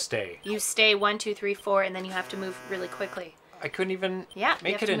this, you stay. You stay 1, 2, 3, 4, and then you have to move really quickly. I couldn't even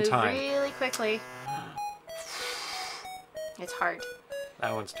make it in time. you have to move really quickly. It's hard.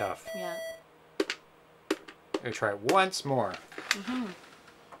 That one's tough. Yeah. I'm going to try it once more.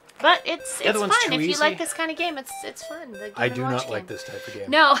 But it's fun. If you easy. like this kind of game, it's fun. I do not like this type of game.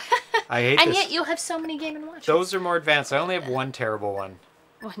 No. I hate this. And yet you have so many Game & Watches. Those are more advanced. I only have one terrible one.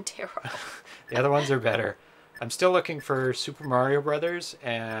 One terrible. The other ones are better. I'm still looking for Super Mario Brothers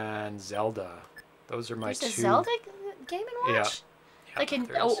and Zelda. Those are my two. There's a Zelda Game & Watch? Yeah. Like an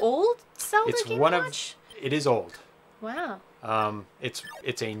old Zelda Game & Watch? It is old. Wow.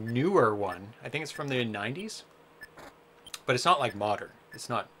 It's a newer one. I think it's from the 90s. But it's not like modern. It's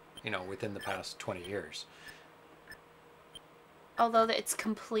not, within the past 20 years. Although it's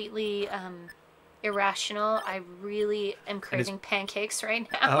completely irrational, I really am craving pancakes right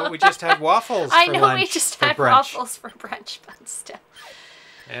now. Oh, we just had waffles for I know, lunch, we just for had brunch. waffles for brunch, but still.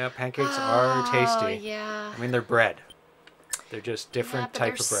 Yeah, pancakes are tasty. Yeah. I mean, they're bread. They're just different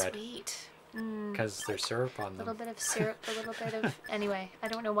type of they're bread. Sweet. Because there's syrup on them. A little bit of syrup, a little bit of... Anyway, I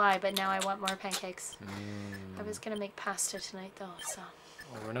don't know why, but now I want more pancakes. I was going to make pasta tonight, though, so...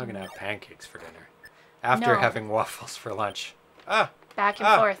 Well, we're not going to have pancakes for dinner. After having waffles for lunch. Back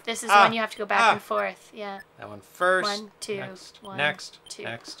and forth. This is when you have to go back and forth. Yeah. That one first. 1, 2, next, 1, next, 2.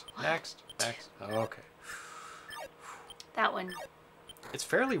 next, next, next. Oh, okay. That one. It's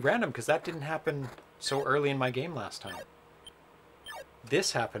fairly random because that didn't happen so early in my game last time.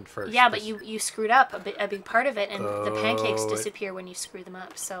 This happened first. Yeah, but you screwed up a big part of it, and the pancakes disappear when you screw them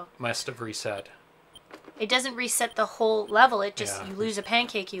up. So must have reset. It doesn't reset the whole level. It just you lose a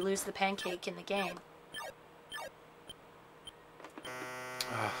pancake, you lose the pancake in the game.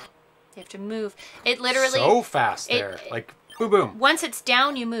 You have to move. It literally so fast there, like boom, boom. Once it's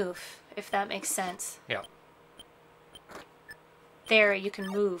down, you move. If that makes sense. Yeah. There, you can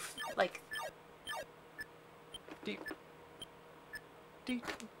move like. Deep. Deep.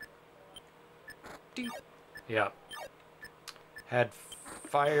 Deep. Yeah. Had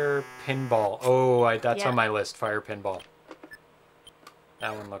fire pinball. Oh, that's on my list. Fire pinball.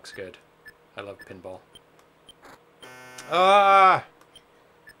 That one looks good. I love pinball. Ah!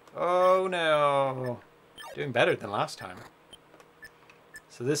 Oh no! Doing better than last time.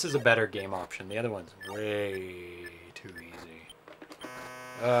 So this is a better game option. The other one's way too easy.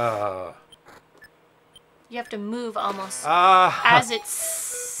 You have to move almost as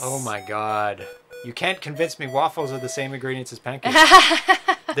it's... Oh my god. You can't convince me waffles are the same ingredients as pancakes.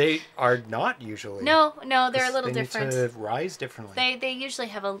 They are not usually. No, they're a little different. They need to rise differently. They usually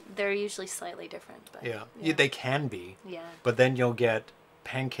they're usually slightly different. But, yeah, they can be. Yeah. But then you'll get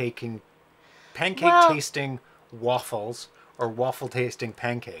pancake tasting waffles or waffle tasting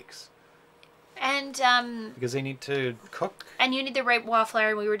pancakes. And because they need to cook. And you need the right waffle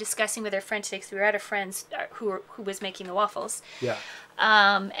iron. We were discussing with our friend today, because we were at a friend's who was making the waffles. Yeah.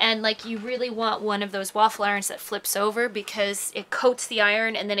 And like you really want one of those waffle irons that flips over, because it coats the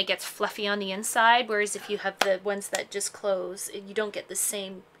iron and then it gets fluffy on the inside. Whereas if you have the ones that just close, you don't get the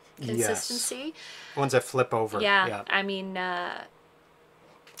same consistency. Yes. Ones that flip over. Yeah. I mean,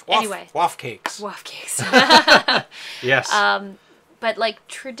 anyway. Waff cakes. Waff cakes. Yes. But like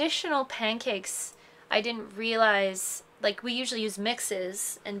traditional pancakes, I didn't realize, like we usually use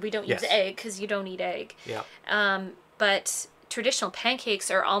mixes and we don't use egg because you don't eat egg. Yeah. But traditional pancakes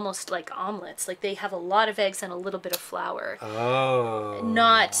are almost like omelets. Like they have a lot of eggs and a little bit of flour. Oh.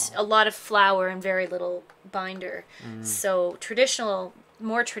 Not a lot of flour and very little binder. So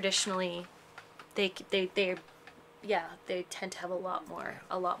more traditionally, they tend to have a lot more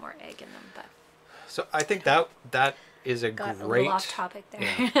egg in them. But so I think that is a got great. A little off topic there.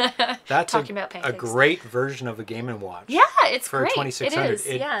 Yeah. That's talking about pancakes. A great version of a Game & Watch. Yeah, it's for great. 2600. It is.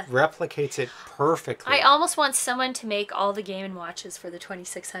 It replicates it perfectly. I almost want someone to make all the Game & Watches for the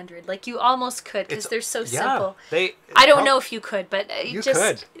 2600. Like you almost could, because they're so simple. I don't know if you could, but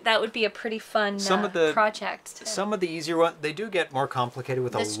that would be a pretty fun project. Some of the easier ones, they do get more complicated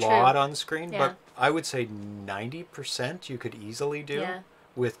with a lot on screen, but I would say 90% you could easily do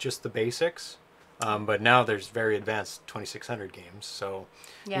with just the basics. But now there's very advanced 2600 games, so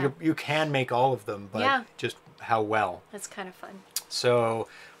you can make all of them, but just how well. That's kind of fun. So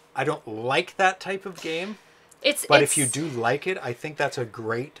I don't like that type of game, but if you do like it, I think that's a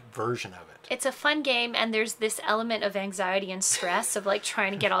great version of it. It's a fun game, and there's this element of anxiety and stress of like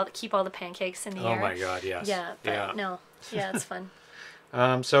trying to keep all the pancakes in the air. Oh my god, yes. Yeah, but no. Yeah, it's fun.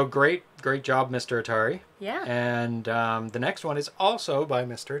 So great job, Mr. Atari. Yeah. And the next one is also by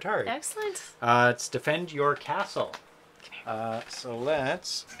Mr. Atari. Excellent. It's Defend Your Castle. So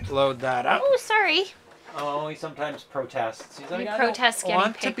let's load that up. Oh, sorry. Oh, he sometimes protests. He's like, he protests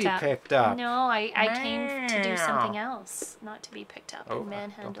getting picked up. No, I came to do something else, not to be picked up and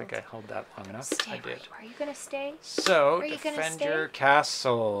manhandled. I don't think I held that long enough. Stay. I did. Are you going to stay? So, Defend Your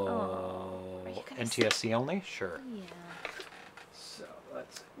Castle. Oh, are you gonna NTSC only? Sure. Yeah. So,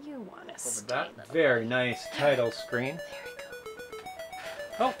 let's You want to stay. that very nice title screen. There we go.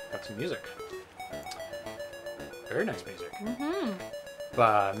 Oh, got some music. Very nice music. Mm-hmm.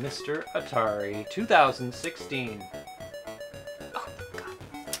 By Mr. Atari, 2016. Oh, God.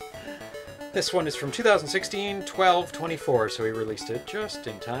 This one is from 2016, 12/24, so he released it just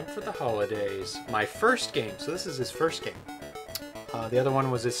in time for the holidays. My first game, so this is his first game. The other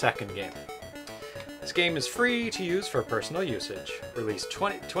one was his second game. This game is free to use for personal usage. Released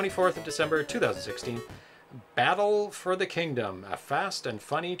 24th of December 2016. Battle for the Kingdom, a fast and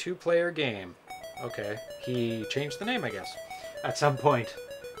funny two-player game. Okay, he changed the name, I guess. At some point.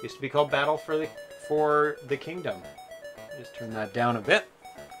 It used to be called Battle for the Kingdom. Just turn that down a bit.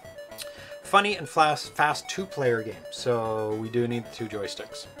 Funny and fast two-player game, so we do need 2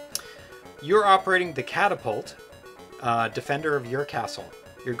 joysticks. You're operating the catapult, defender of your castle.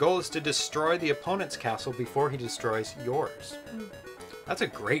 Your goal is to destroy the opponent's castle before he destroys yours. That's a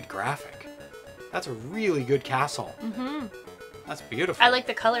great graphic. That's a really good castle. Mm-hmm. That's beautiful. I like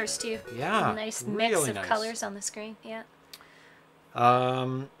the colors too. Yeah. A nice mix of colors on the screen. Yeah.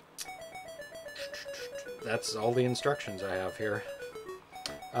 That's all the instructions I have here.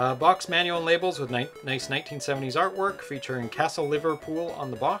 Box manual and labels with nice 1970s artwork featuring Castle Liverpool on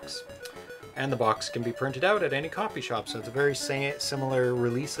the box. And the box can be printed out at any copy shop, so it's a very similar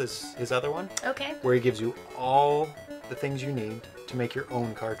release as his other one. Okay. Where he gives you all the things you need to make your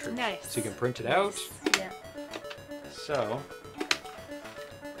own cartridge. Nice. So you can print it out. Yeah. So,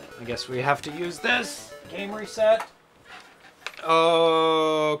 I guess we have to use this. Game reset.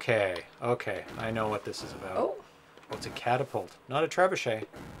 Okay. I know what this is about. Oh. It's a catapult, not a trebuchet.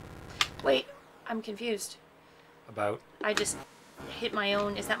 Wait, I'm confused. About? I just hit my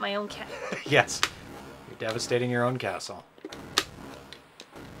own. Is that my own cat? Yes. You're devastating your own castle.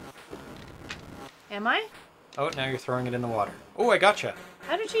 Am I? Oh, now you're throwing it in the water. Oh, I gotcha.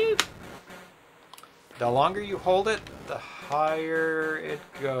 How did you... The longer you hold it, the higher it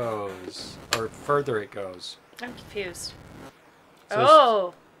goes. Or further it goes. I'm confused.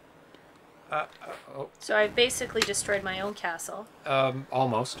 So So I've basically destroyed my own castle.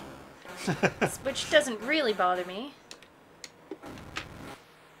 Almost. Which doesn't really bother me.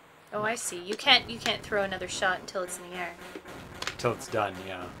 Oh, I see. You can't throw another shot until it's in the air. Till it's done,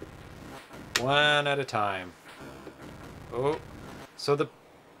 yeah. One at a time. Oh. So the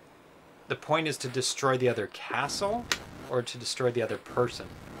point is to destroy the other castle or to destroy the other person?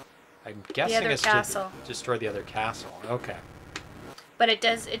 I'm guessing it's to destroy the other castle. Okay. But it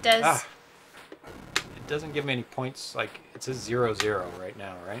does doesn't give me any points. Like, it says 0-0 right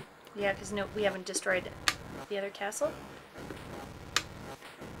now, right? Yeah, because no, we haven't destroyed the other castle.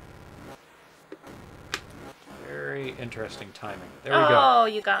 Very interesting timing. There we go. Oh,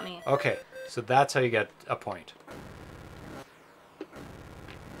 you got me. Okay, so that's how you get a point.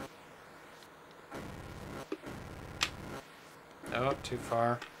 Oh, too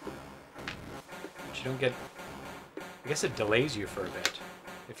far. But you don't get... I guess it delays you for a bit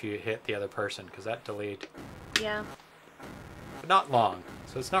if you hit the other person, because that delayed... Yeah. But not long.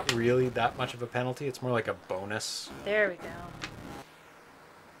 So it's not really that much of a penalty. It's more like a bonus. There we go.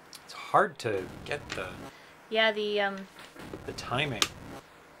 It's hard to get the... Yeah, the timing.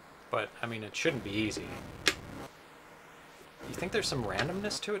 But, I mean, it shouldn't be easy. You think there's some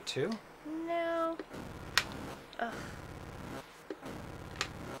randomness to it, too? No. Ugh.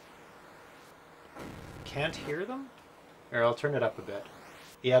 Can't hear them? Or I'll turn it up a bit.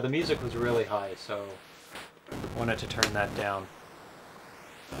 Yeah, the music was really high, so I wanted to turn that down.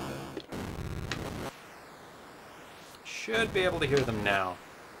 Should be able to hear them now.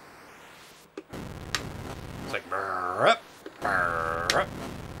 It's like brrrr, brrrr,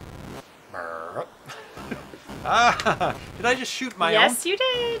 brrrr. Ah! Did I just shoot my own? Yes, you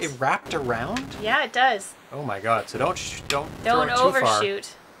did. It wrapped around? Yeah, it does. Oh my god! So don't throw it too overshoot.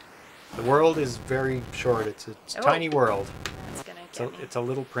 Far. The world is very short. It's a tiny world. That's gonna get me. It's a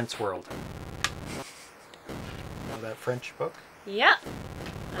little prince world. Know that French book? Yeah.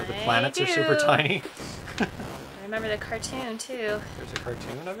 Where the planets are super tiny. I remember the cartoon too. There's a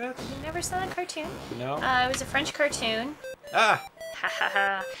cartoon of it? You never saw the cartoon? No. It was a French cartoon. Ah! Ha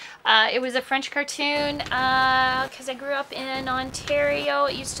ha ha. It was a French cartoon because I grew up in Ontario.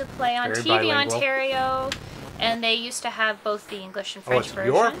 It used to play on Very TV bilingual. Ontario, and they used to have both the English and French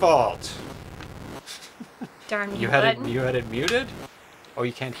version. Your fault. Darn You had it muted? Oh,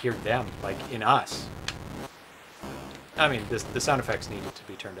 you can't hear them like in us. I mean, the sound effects needed to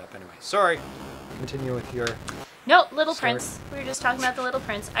be turned up anyway. Sorry. Continue with your... No, Little Prince. We were just talking about the Little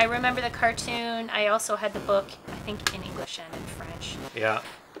Prince. I remember the cartoon. I also had the book, I think, in English and in French. Yeah.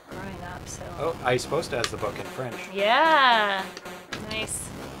 Growing up, so... Oh, I supposed to have the book in French. Yeah. Nice.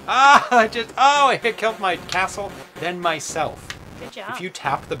 Ah! I killed my castle, then myself. Good job. If you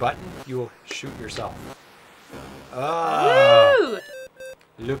tap the button, you will shoot yourself. Ah! Woo!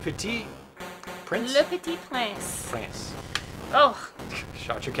 Le Petit Prince? Le Petit Prince. Prince. Oh.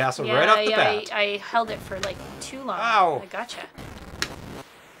 Shot your castle right off the bat. I held it for like too long. Ow. I gotcha.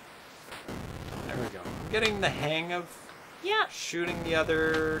 There we go. I'm getting the hang of shooting the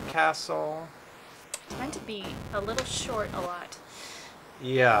other castle. Tend to be a little short a lot.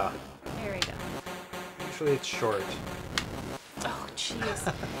 Yeah. There we go. Usually it's short. Oh,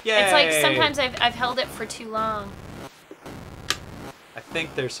 jeez. Yay! It's like sometimes I've held it for too long. I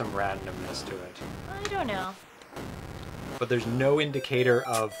think there's some randomness to it. I don't know. But there's no indicator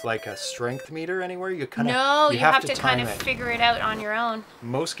of like a strength meter anywhere. You have to kind of figure it out on your own.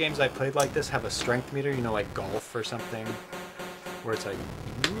 Most games I played like this have a strength meter, you know, like golf or something, where it's like,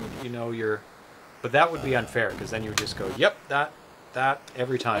 you know, but that would be unfair because then you would just go, yep, that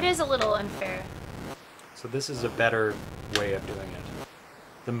every time. It is a little unfair. So this is a better way of doing it.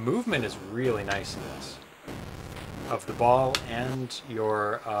 The movement is really nice in this, of the ball and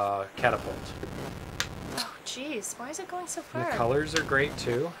your catapult. Oh, jeez. Why is it going so far? And the colors are great,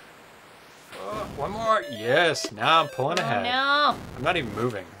 too. Oh, one more. Yes, now I'm pulling ahead. No. I'm not even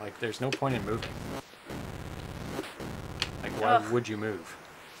moving. Like, there's no point in moving. Like, why would you move?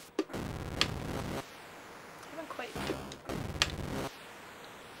 I haven't quite...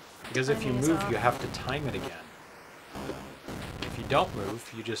 Because if you move, you have to time it again. If you don't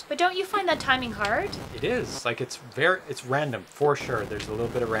move, you just... But don't you find that timing hard? It is. Like, it's random, for sure. There's a little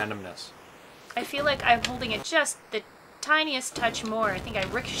bit of randomness. I feel like I'm holding it just the tiniest touch more. I think I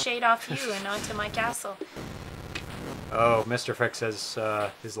ricocheted off you and onto my castle. Oh, Mr. Frick says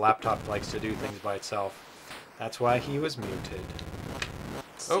his laptop likes to do things by itself. That's why he was muted.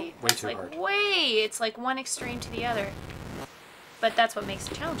 See, way too hard. It's like one extreme to the other. But that's what makes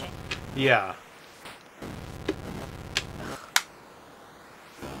it challenging. Yeah.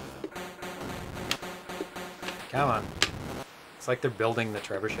 Come on. It's like they're building the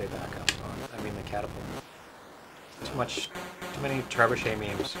trebuchet back up. I mean the catapult. Too many trebuchet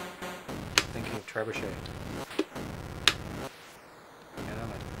memes. Thinking of trebuchet.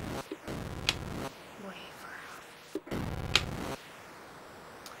 Way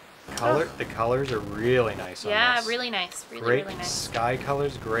far off. The colors are really nice on this. Yeah, really nice. Really nice. Sky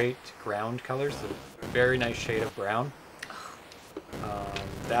colors, great ground colors. The very nice shade of brown.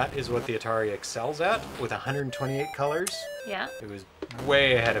 That is what the Atari excels at, with 128 colors. Yeah. It was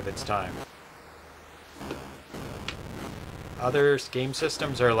way ahead of its time. Other game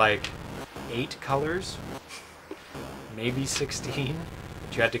systems are like 8 colors, maybe 16,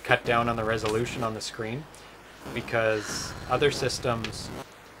 but you had to cut down on the resolution on the screen, because other systems,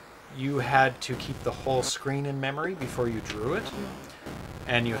 you had to keep the whole screen in memory before you drew it,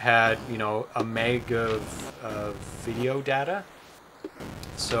 and you had, you know, a meg of video data,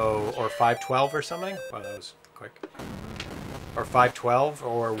 so, or 512 or something. Wow, that was quick. Or 512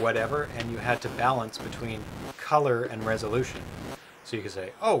 or whatever, and you had to balance between color and resolution. So you could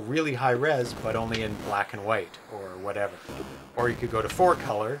say, oh, really high res, but only in black and white, or whatever. Or you could go to 4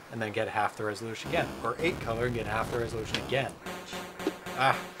 color and then get half the resolution again, or 8 color and get half the resolution again.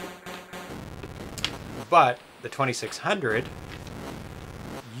 Ah. But the 2600,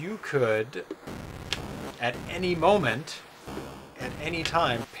 you could, at any moment, at any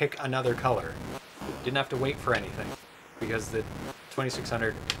time, pick another color. Didn't have to wait for anything, because the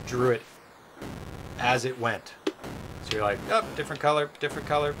 2600 drew it as it went. So you're like, oh, different color, different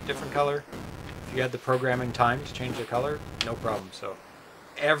color, different color. If you had the programming time to change the color, no problem. So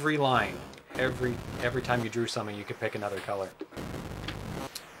every line, every time you drew something, you could pick another color.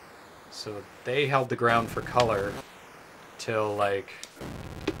 So they held the ground for color till like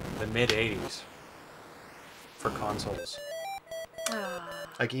the mid-80s for consoles.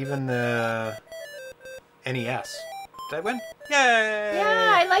 Like even the NES. Did I win? Yay!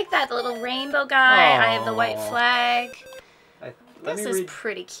 Yeah, I like that. The little rainbow guy. I have the white flag. This is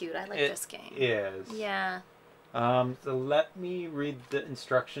pretty cute. I like this game. It is. Yeah. So let me read the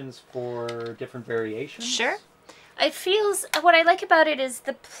instructions for different variations. Sure. It feels, what I like about it is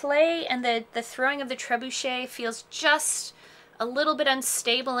the play and the throwing of the trebuchet feels just a little bit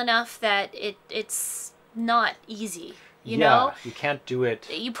unstable enough that it's not easy. You know? You can't do it.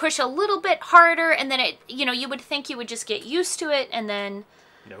 You push a little bit harder and then it, you know, you would think you would just get used to it and then...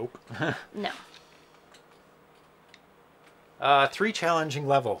 Nope. No. 3 challenging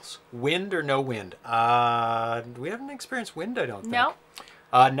levels. Wind or no wind? We haven't experienced wind, I don't think. No.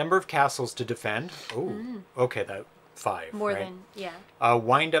 Number of castles to defend. Oh, okay, that 5. More right? than, yeah.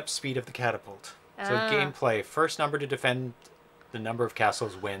 Wind-up speed of the catapult. So gameplay. First number to defend the number of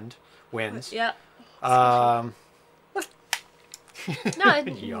castles wins. Yeah. No, I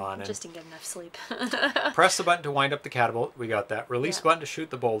just didn't get enough sleep. Press the button to wind up the catapult. We got that. Release button to shoot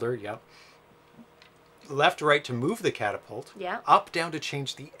the boulder. Yep. Left to right to move the catapult. Yeah. Up down to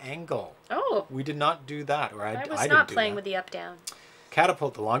change the angle. Oh. We did not do that. Or I was not playing with the up down.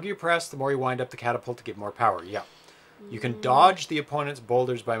 Catapult. The longer you press, the more you wind up the catapult to give more power. Yeah. You can dodge the opponent's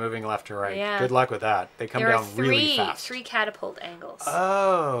boulders by moving left to right. Yeah. Good luck with that. They come down really fast. 3 catapult angles.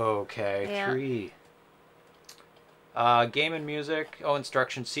 Oh, okay. Yeah. 3. Game and music. Oh,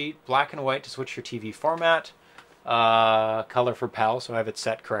 instruction sheet. Black and white to switch your TV format. Color for PAL, so I have it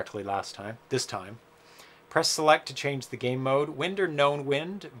set correctly this time. Press select to change the game mode. Wind or known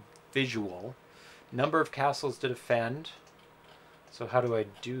wind. Visual. Number of castles to defend. So how do I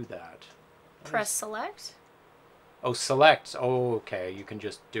do that? Press select. Oh, select. Oh, okay. You can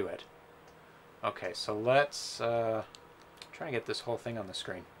just do it. Okay, so let's try and get this whole thing on the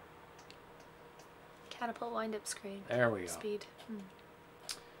screen. Catapult wind-up screen. There we go. Speed.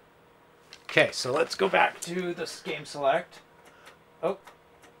 Okay, so let's go back to this game select. Oh.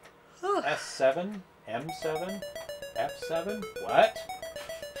 S7, M7, F7. What?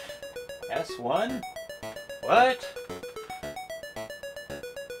 S1? What?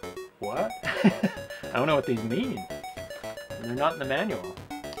 What? I don't know what these mean. They're not in the manual.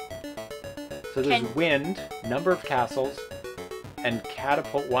 So there's wind, number of castles, and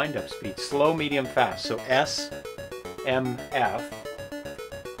catapult wind-up speed. Slow, medium, fast. So S, M, F.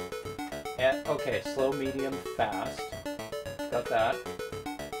 Okay, slow, medium, fast. Got that.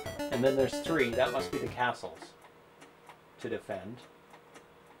 And then there's 3. That must be the castles to defend.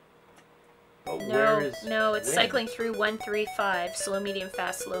 But where is no, it's wind? cycling through 1, 3, 5. Slow, medium,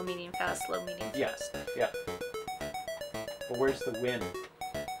 fast, slow, medium, fast, slow, medium, fast. Yes, yeah. But where's the wind?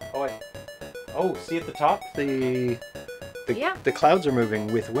 Oh, oh, see at the top? The clouds are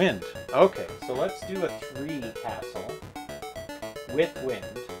moving with wind. Okay, so let's do a 3 castle with wind.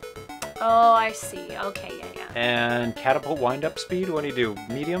 Oh, I see. Okay, yeah. And catapult wind-up speed, what do you do?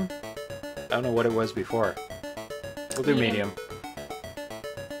 Medium? I don't know what it was before. We'll do medium.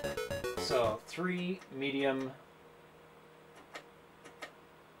 So, 3, medium.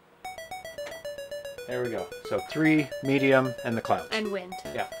 There we go. So 3, medium, and the clouds. And wind.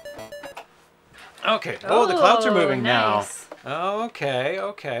 Yeah. Okay. Oh, the clouds are moving nice. now. Okay,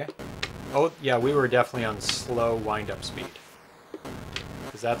 okay. Oh, yeah, we were definitely on slow wind-up speed.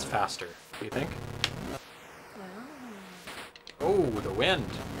 Because that's faster, do you think? Oh. Oh, the wind.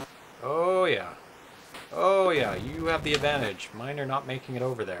 Oh, yeah. Oh yeah, you have the advantage. Mine are not making it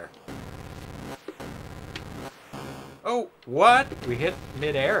over there. Oh, what? We hit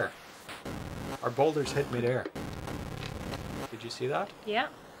mid-air. Our boulders hit mid-air. Did you see that? Yeah.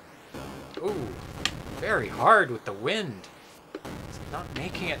 Ooh, very hard with the wind. It's not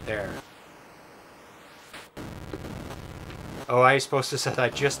making it there. Oh, I was supposed to say I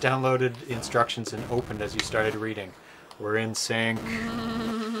just downloaded instructions and opened as you started reading. We're in sync. 2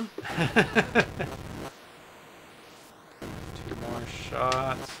 more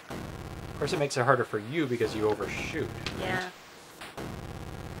shots. Of course, it makes it harder for you because you overshoot. Yeah.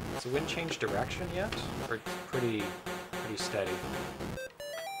 Has the wind changed direction yet? Or pretty steady?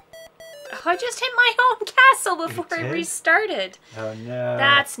 Oh, I just hit my own castle before I restarted. Oh no.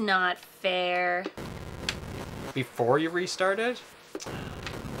 That's not fair. Before you restarted?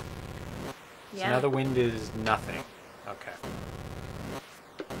 Yeah. So now the wind is nothing. Okay.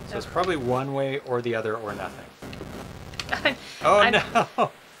 So it's probably one way or the other or nothing. No!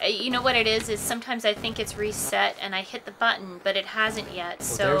 You know what it is sometimes I think it's reset and I hit the button, but it hasn't yet. Well,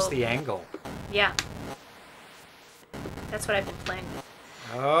 so there's the angle. Yeah. That's what I've been playing.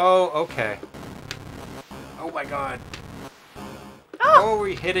 Oh, okay. Oh my god. Oh,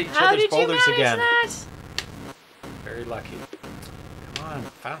 we hit each how other's did boulders you manage again. that? Very lucky. Come on,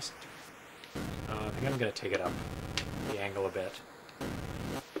 fast. I think I'm going to take it up the angle a bit.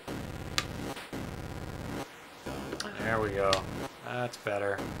 There we go. That's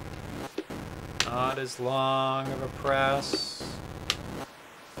better. Not as long of a press.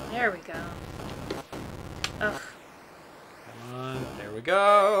 There we go. Ugh. Come on, there we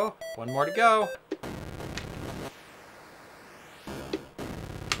go. One more to go.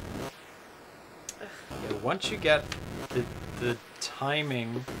 Yeah, once you get the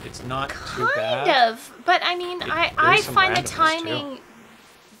timing, it's not too bad. Kind of, but I mean, I find the randomness, timing too.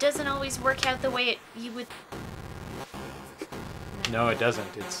 doesn't always work out the way you would. No, it doesn't.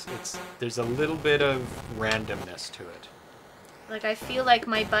 There's a little bit of randomness to it. Like, I feel like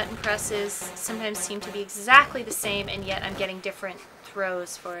my button presses sometimes seem to be exactly the same, and yet I'm getting different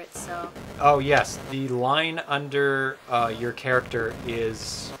throws for it, so... Oh, yes. The line under your character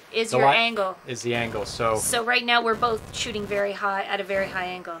is your angle. Is the angle, so... So right now we're both shooting very high, at a very high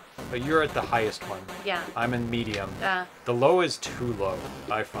angle. But you're at the highest one. Yeah. I'm in medium. The low is too low,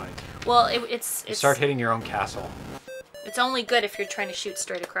 I find. Well, it's... You start hitting your own castle. It's only good if you're trying to shoot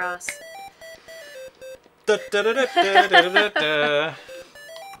straight across.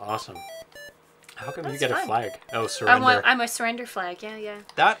 Awesome. How come That's you get fun. a flag? Oh, surrender. I'm a surrender flag, yeah.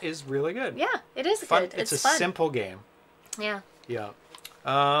 That is really good. Yeah, it is fun. good. It's a fun. simple game. Yeah. Yeah.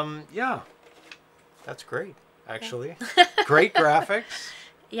 Yeah. That's great, actually. Great graphics.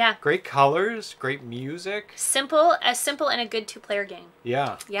 Yeah. Great colors. Great music. Simple and a good two-player game.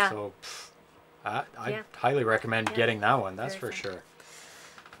 Yeah. Yeah. So, I highly recommend getting that one. That's Very for fun.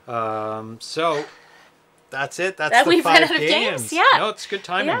 sure. So, that's it. That's the we've 5 run out of games. Yeah. No, it's good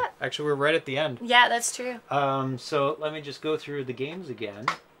timing. Yeah. Actually, we're right at the end. Yeah, that's true. So let me just go through the games again.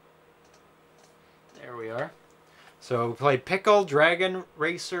 There we are. So we played Pickle, Dragon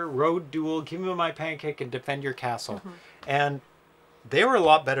Racer, Road Duel, Give Me My Pancake, and Defend Your Castle. And they were a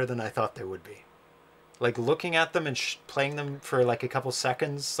lot better than I thought they would be. Like, looking at them and playing them for like a couple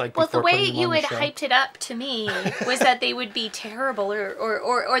seconds, like well, before the way putting them you on had the show. hyped it up to me was that they would be terrible,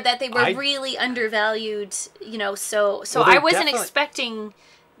 or that they were really undervalued. You know, so Well, I wasn't definitely... expecting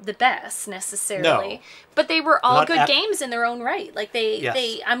the best necessarily. No. But they were all Not good games in their own right. Like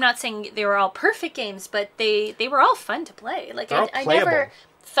they I'm not saying they were all perfect games, but they were all fun to play. Like I never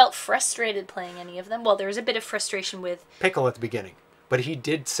felt frustrated playing any of them. Well, there was a bit of frustration with Pickle at the beginning. But he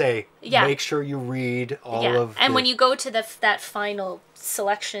did say, make sure you read all of and when you go to that final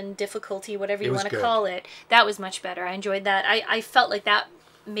selection difficulty, whatever you want to call it, that was much better. I enjoyed that. I felt like that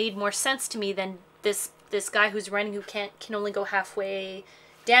made more sense to me than this guy who's running who can only go halfway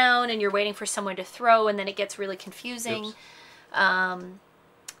down, and you're waiting for someone to throw, and then it gets really confusing.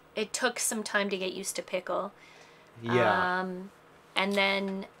 It took some time to get used to Pickle. Yeah. And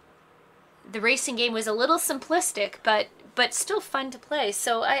then the racing game was a little simplistic, but still fun to play.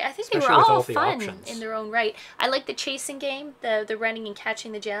 So I think Especially they were all the fun options. in their own right. I like the chasing game, the running and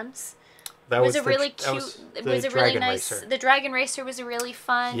catching the gems. That was a really cute. It was a really nice. The Dragon Racer was a really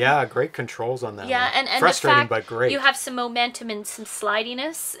fun. Yeah, great controls on that. Yeah, one. and frustrating the fact but great. You have some momentum and some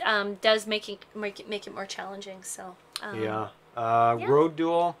slidiness. Does make it more challenging. So. Road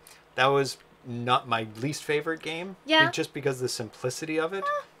Duel. That was not my least favorite game. Yeah. Just because of the simplicity of it.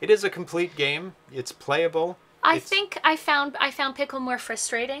 It is a complete game. It's playable. I think I found Pickle more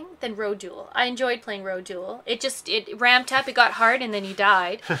frustrating than Road Duel. I enjoyed playing Road Duel. It ramped up, it got hard, and then you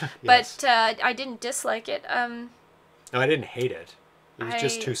died. Yes. But I didn't dislike it. No, I didn't hate it. It was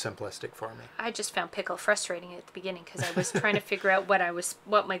just too simplistic for me. I just found Pickle frustrating at the beginning because I was trying to figure out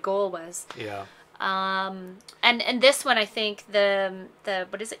what my goal was. Yeah. And this one, I think the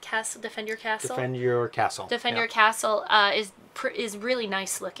what is it? Castle, Defend Your Castle. Defend Your Castle. Defend Your Castle is really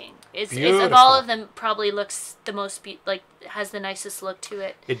nice looking. Is of Beautiful. all of them probably looks the most has the nicest look to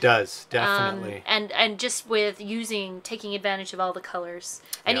it. It does, definitely. And just with taking advantage of all the colors,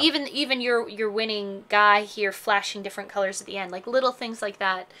 and Yeah. even your winning guy here flashing different colors at the end, like little things like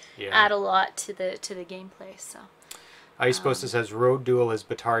that add a lot to the gameplay. So. I suppose it says Road Duel is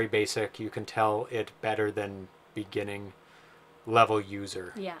Batari basic. You can tell it better than beginning level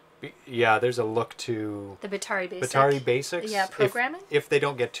user. Yeah. Yeah, there's a look to The Batari basic. Batari basics. Yeah, programming. If they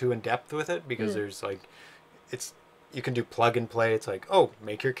don't get too in depth with it, because there's like, you can do plug and play. It's like, oh,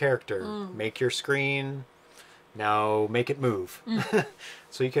 make your character, make your screen, now make it move.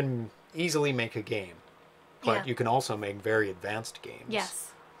 So you can easily make a game, but you can also make very advanced games. Yes.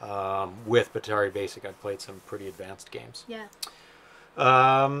 With Batari Basic, I've played some pretty advanced games. Yeah.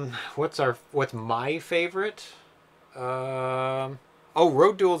 What's my favorite?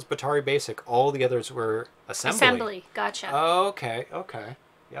 Road Duel's Batari Basic. All the others were assembly. Assembly, gotcha. Okay.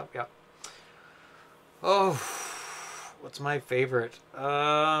 Yep. Oh, what's my favorite?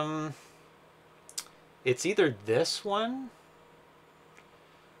 It's either this one,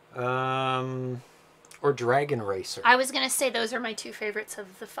 or Dragon Racer. I was gonna say those are my two favorites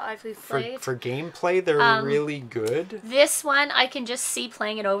of the 5 we've played. For gameplay, they're really good. This one I can just see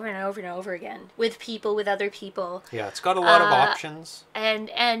playing it over and over and over again with other people. Yeah, it's got a lot of options. And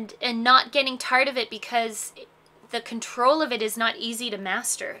not getting tired of it because the control of it is not easy to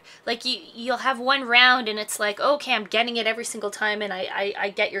master. Like you'll have one round and it's like, okay, I'm getting it every single time, and I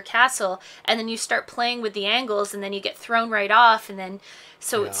get your castle, and then you start playing with the angles, and then you get thrown right off, and then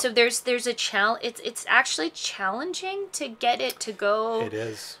so there's a challenge. It's actually challenging to get it to go. It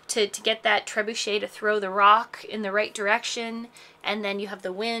is to get that trebuchet to throw the rock in the right direction, and then you have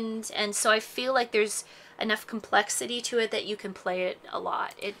the wind, and so I feel like there's enough complexity to it that you can play it a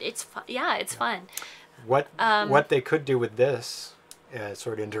lot. It's fun. Yeah, it's fun. What they could do with this,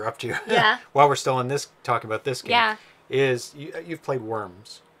 sort of interrupt you, Yeah. while we're still on this, talking about this game, Yeah. is you've played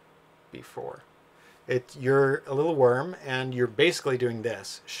Wyrms before. You're a little worm, and you're basically doing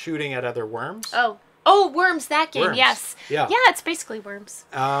this, shooting at other worms. Oh, Wyrms, that game, Wyrms. Yes. Yeah. Yeah, it's basically Wyrms.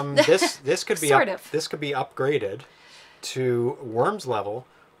 This could be Sort of. This could be upgraded to Wyrms level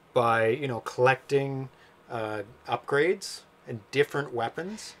by collecting upgrades and different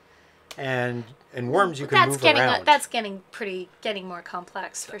weapons. And Wyrms you can move around. That's getting more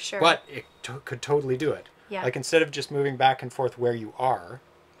complex for sure. But it could totally do it. Yeah. Like instead of just moving back and forth where you are,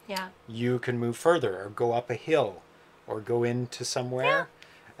 yeah, you can move further or go up a hill or go into somewhere.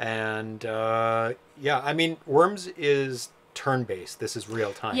 Yeah. And I mean, Wyrms is turn-based. This is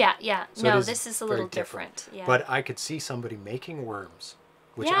real time. Yeah. So this is a little different. Yeah. But I could see somebody making Wyrms,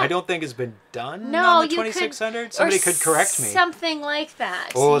 which Yeah. I don't think has been done No, on the you 2600. Somebody could correct me. Something like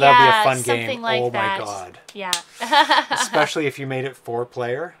that. Oh, that'd be a fun something game. Like oh that. my god. Yeah. Especially if you made it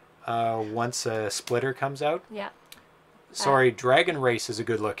 4-player. Once a splitter comes out. Yeah. Sorry, Dragon Race is a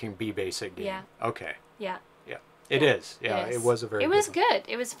good-looking B-basic game. Yeah. Okay. Yeah. Yeah. It is. Yeah, it was a very. It was good one. good.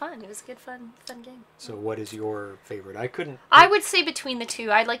 It was fun. It was a good, fun game. So, what is your favorite? I would say between the two,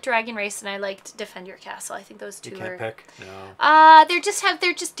 I liked Dragon Race and I liked Defend Your Castle. I think those two You can't pick. No. They're just different.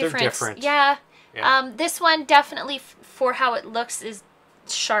 They're different. Yeah. Yeah. This one definitely for how it looks is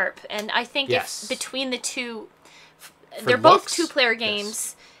sharp, and I think Yes. if between the two, For they're both looks, 2-player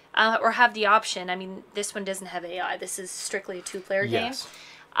games, or have the option. I mean, this one doesn't have AI. This is strictly a 2-player Yes.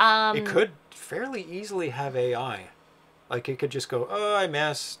 game. It could fairly easily have AI. Like it could just go, oh, I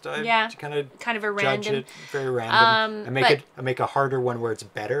missed. I kind of a judge random. it very random. but- I make a harder one where it's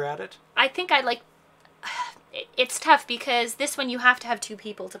better at it. I think I like. It's tough because this one you have to have 2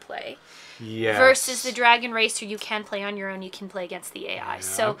 people to play. Yeah. Versus the Dragon Racer, you can play on your own. You can play against the AI.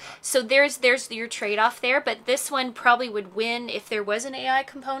 Yeah. So there's your trade-off there. But this one probably would win if there was an AI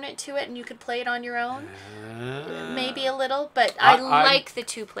component to it and you could play it on your own. Maybe a little, but I like the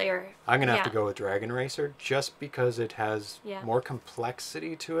 2-player. I'm gonna have to go with Dragon Racer just because it has more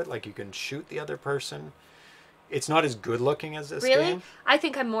complexity to it. Like you can shoot the other person. It's not as good looking as this game. I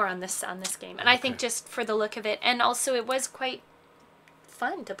think I'm more on this game, and I think just for the look of it, and also it was quite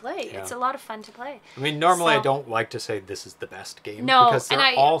fun to play. Yeah. It's a lot of fun to play. I mean, normally I don't like to say this is the best game. No, because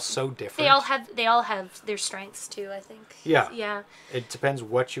they're all so different. They all have their strengths too, I think. Yeah. Yeah. It depends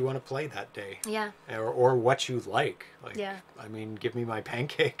what you want to play that day. Yeah. Or what you like. Yeah. I mean, give me my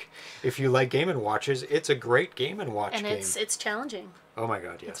Pancake. If you like Game & Watches, it's a great Game & Watch game. And it's challenging. Oh my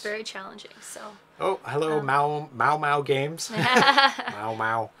god, yes. It's very challenging, so. Oh, hello, Mau Games.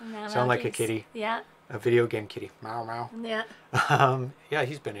 Mau. Sound like games. A kitty. Yeah. A video game kitty. Mau. Yeah. Yeah,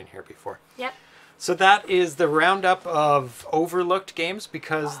 he's been in here before. Yep. So that is the roundup of overlooked games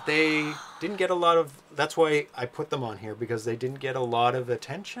because they didn't get a lot of... That's why I put them on here, because they didn't get a lot of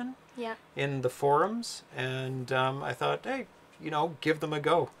attention in the forums. And I thought, hey, give them a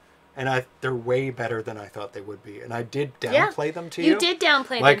go. And they're way better than I thought they would be. And I did downplay them to you. You did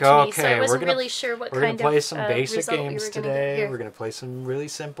downplay them to me, so I wasn't really sure what kind of We're going to play some basic result games today. We're going to play some really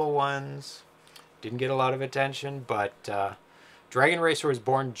simple ones. Didn't get a lot of attention, but Dragon Racer was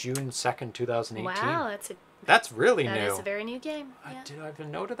born June 2nd, 2018. Wow, that's really new. That is a very new game. Yeah. Did I have a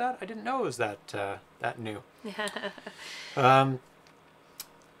note of that? I didn't know it was that new.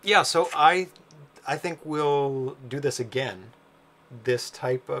 Yeah, so I think we'll do this again. This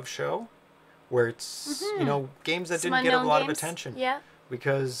type of show where it's games that didn't get a lot of attention. Yeah.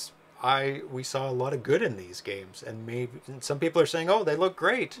 Because we saw a lot of good in these games, and some people are saying, oh, they look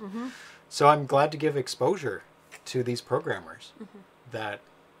great. So I'm glad to give exposure to these programmers that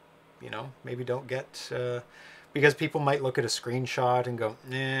maybe don't get because people might look at a screenshot and go,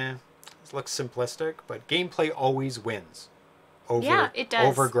 nah, this looks simplistic, but gameplay always wins over it does.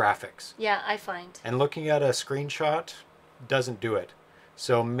 over graphics. Yeah, I find. And looking at a screenshot doesn't do it.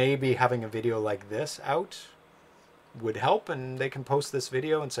 So maybe having a video like this out would help, and they can post this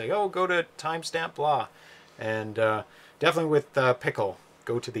video and say, oh, go to timestamp blah. And definitely with Pickle,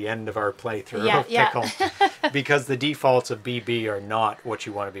 go to the end of our playthrough of Pickle. Because the defaults of BB are not what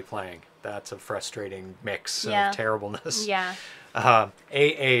you want to be playing. That's a frustrating mix of terribleness. Yeah. AA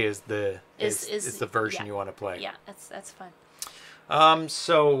is the version you want to play. Yeah, that's fun.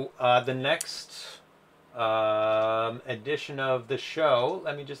 So the next edition of the show,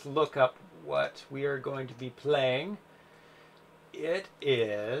 let me just look up what we are going to be playing. It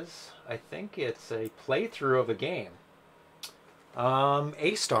is, I think it's a playthrough of a game.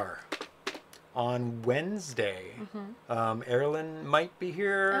 A-Star on Wednesday. Erlen might be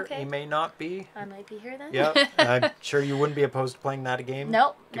here. Okay. He may not be. I might be here then. Yeah. I'm sure you wouldn't be opposed to playing that game.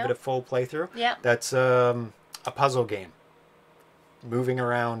 Nope. Give it a full playthrough. Yeah. That's a puzzle game. Moving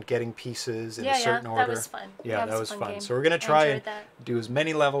around, getting pieces in a certain order. That was fun. Yeah, that was fun. So we're going to try and do as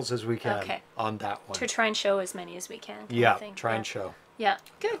many levels as we can on that one. To try and show as many as we can. Yeah, try and show. Yeah,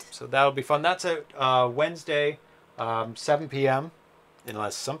 good. So that'll be fun. That's a Wednesday, 7 p.m.,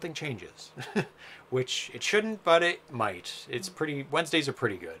 unless something changes, which it shouldn't, but it might. It's pretty. Wednesdays are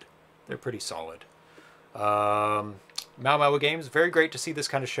pretty good. They're pretty solid. Mau Games, very great to see this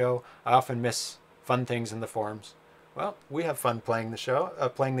kind of show. I often miss fun things in the forums. Well, we have fun playing the show,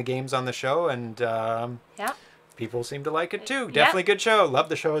 playing the games on the show, and people seem to like it too. Definitely good show. Love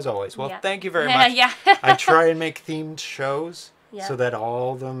the show as always. Well, thank you very much. I try and make themed shows so that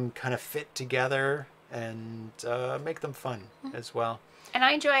all of them kind of fit together and make them fun as well. And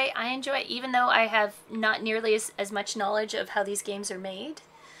I enjoy, even though I have not nearly as much knowledge of how these games are made.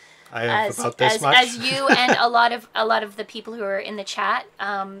 I have about this much. As you and a lot of the people who are in the chat,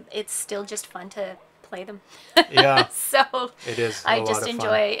 it's still just fun to play them. Yeah. So it is. I just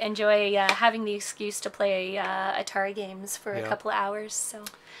enjoy having the excuse to play Atari games for a couple of hours. So.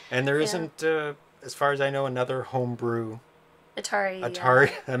 And there isn't, as far as I know, another homebrew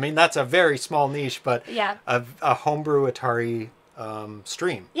Atari. I mean, that's a very small niche, but a homebrew Atari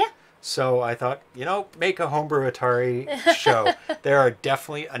stream. Yeah. So I thought, make a homebrew Atari show. There are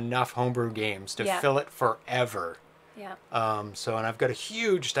definitely enough homebrew games to fill it forever. Yeah. And I've got a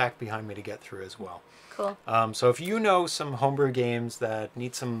huge stack behind me to get through as well. Cool. So if you know some homebrew games that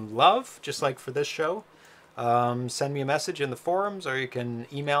need some love, just like for this show, send me a message in the forums, or you can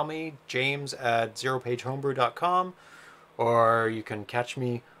email me, james@zeropagehomebrew.com, or you can catch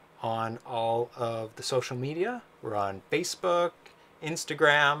me on all of the social media. We're on Facebook,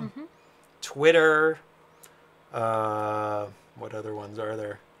 Instagram, Twitter. What other ones are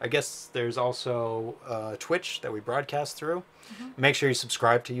there? I guess there's also Twitch that we broadcast through. Make sure you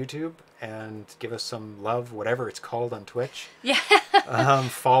subscribe to YouTube and give us some love, whatever it's called on Twitch. Yeah.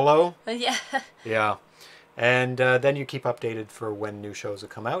 Follow. Yeah. Yeah. And then you keep updated for when new shows will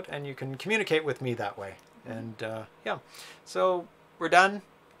come out, and you can communicate with me that way. And yeah. So we're done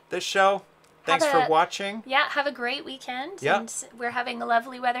this show. Thanks for watching. Yeah, have a great weekend. Yeah. And we're having a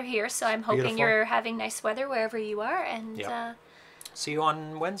lovely weather here, so I'm hoping you're having nice weather wherever you are. And See you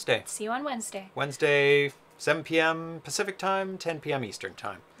on Wednesday. See you on Wednesday. Wednesday, 7 p.m. Pacific time, 10 p.m. Eastern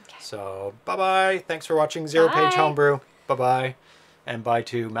time. Okay. So, bye-bye. Thanks for watching ZeroPage Homebrew. Bye-bye. And bye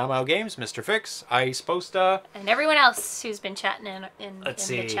to Mau Mau Games, Mr. Fix, Ice Posta. And everyone else who's been chatting in the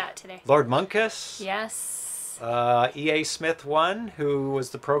chat today. Lord Munkus. Yes. EA Smith 1, who was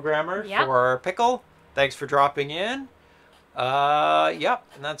the programmer for Pickle. Thanks for dropping in. And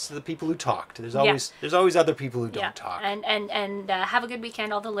that's the people who talked. There's always other people who don't talk. And have a good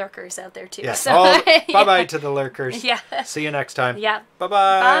weekend, all the lurkers out there too. Yes. So. Bye-bye to the lurkers. Yeah. See you next time. Yeah.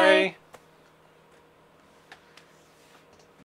 Bye-bye. Bye.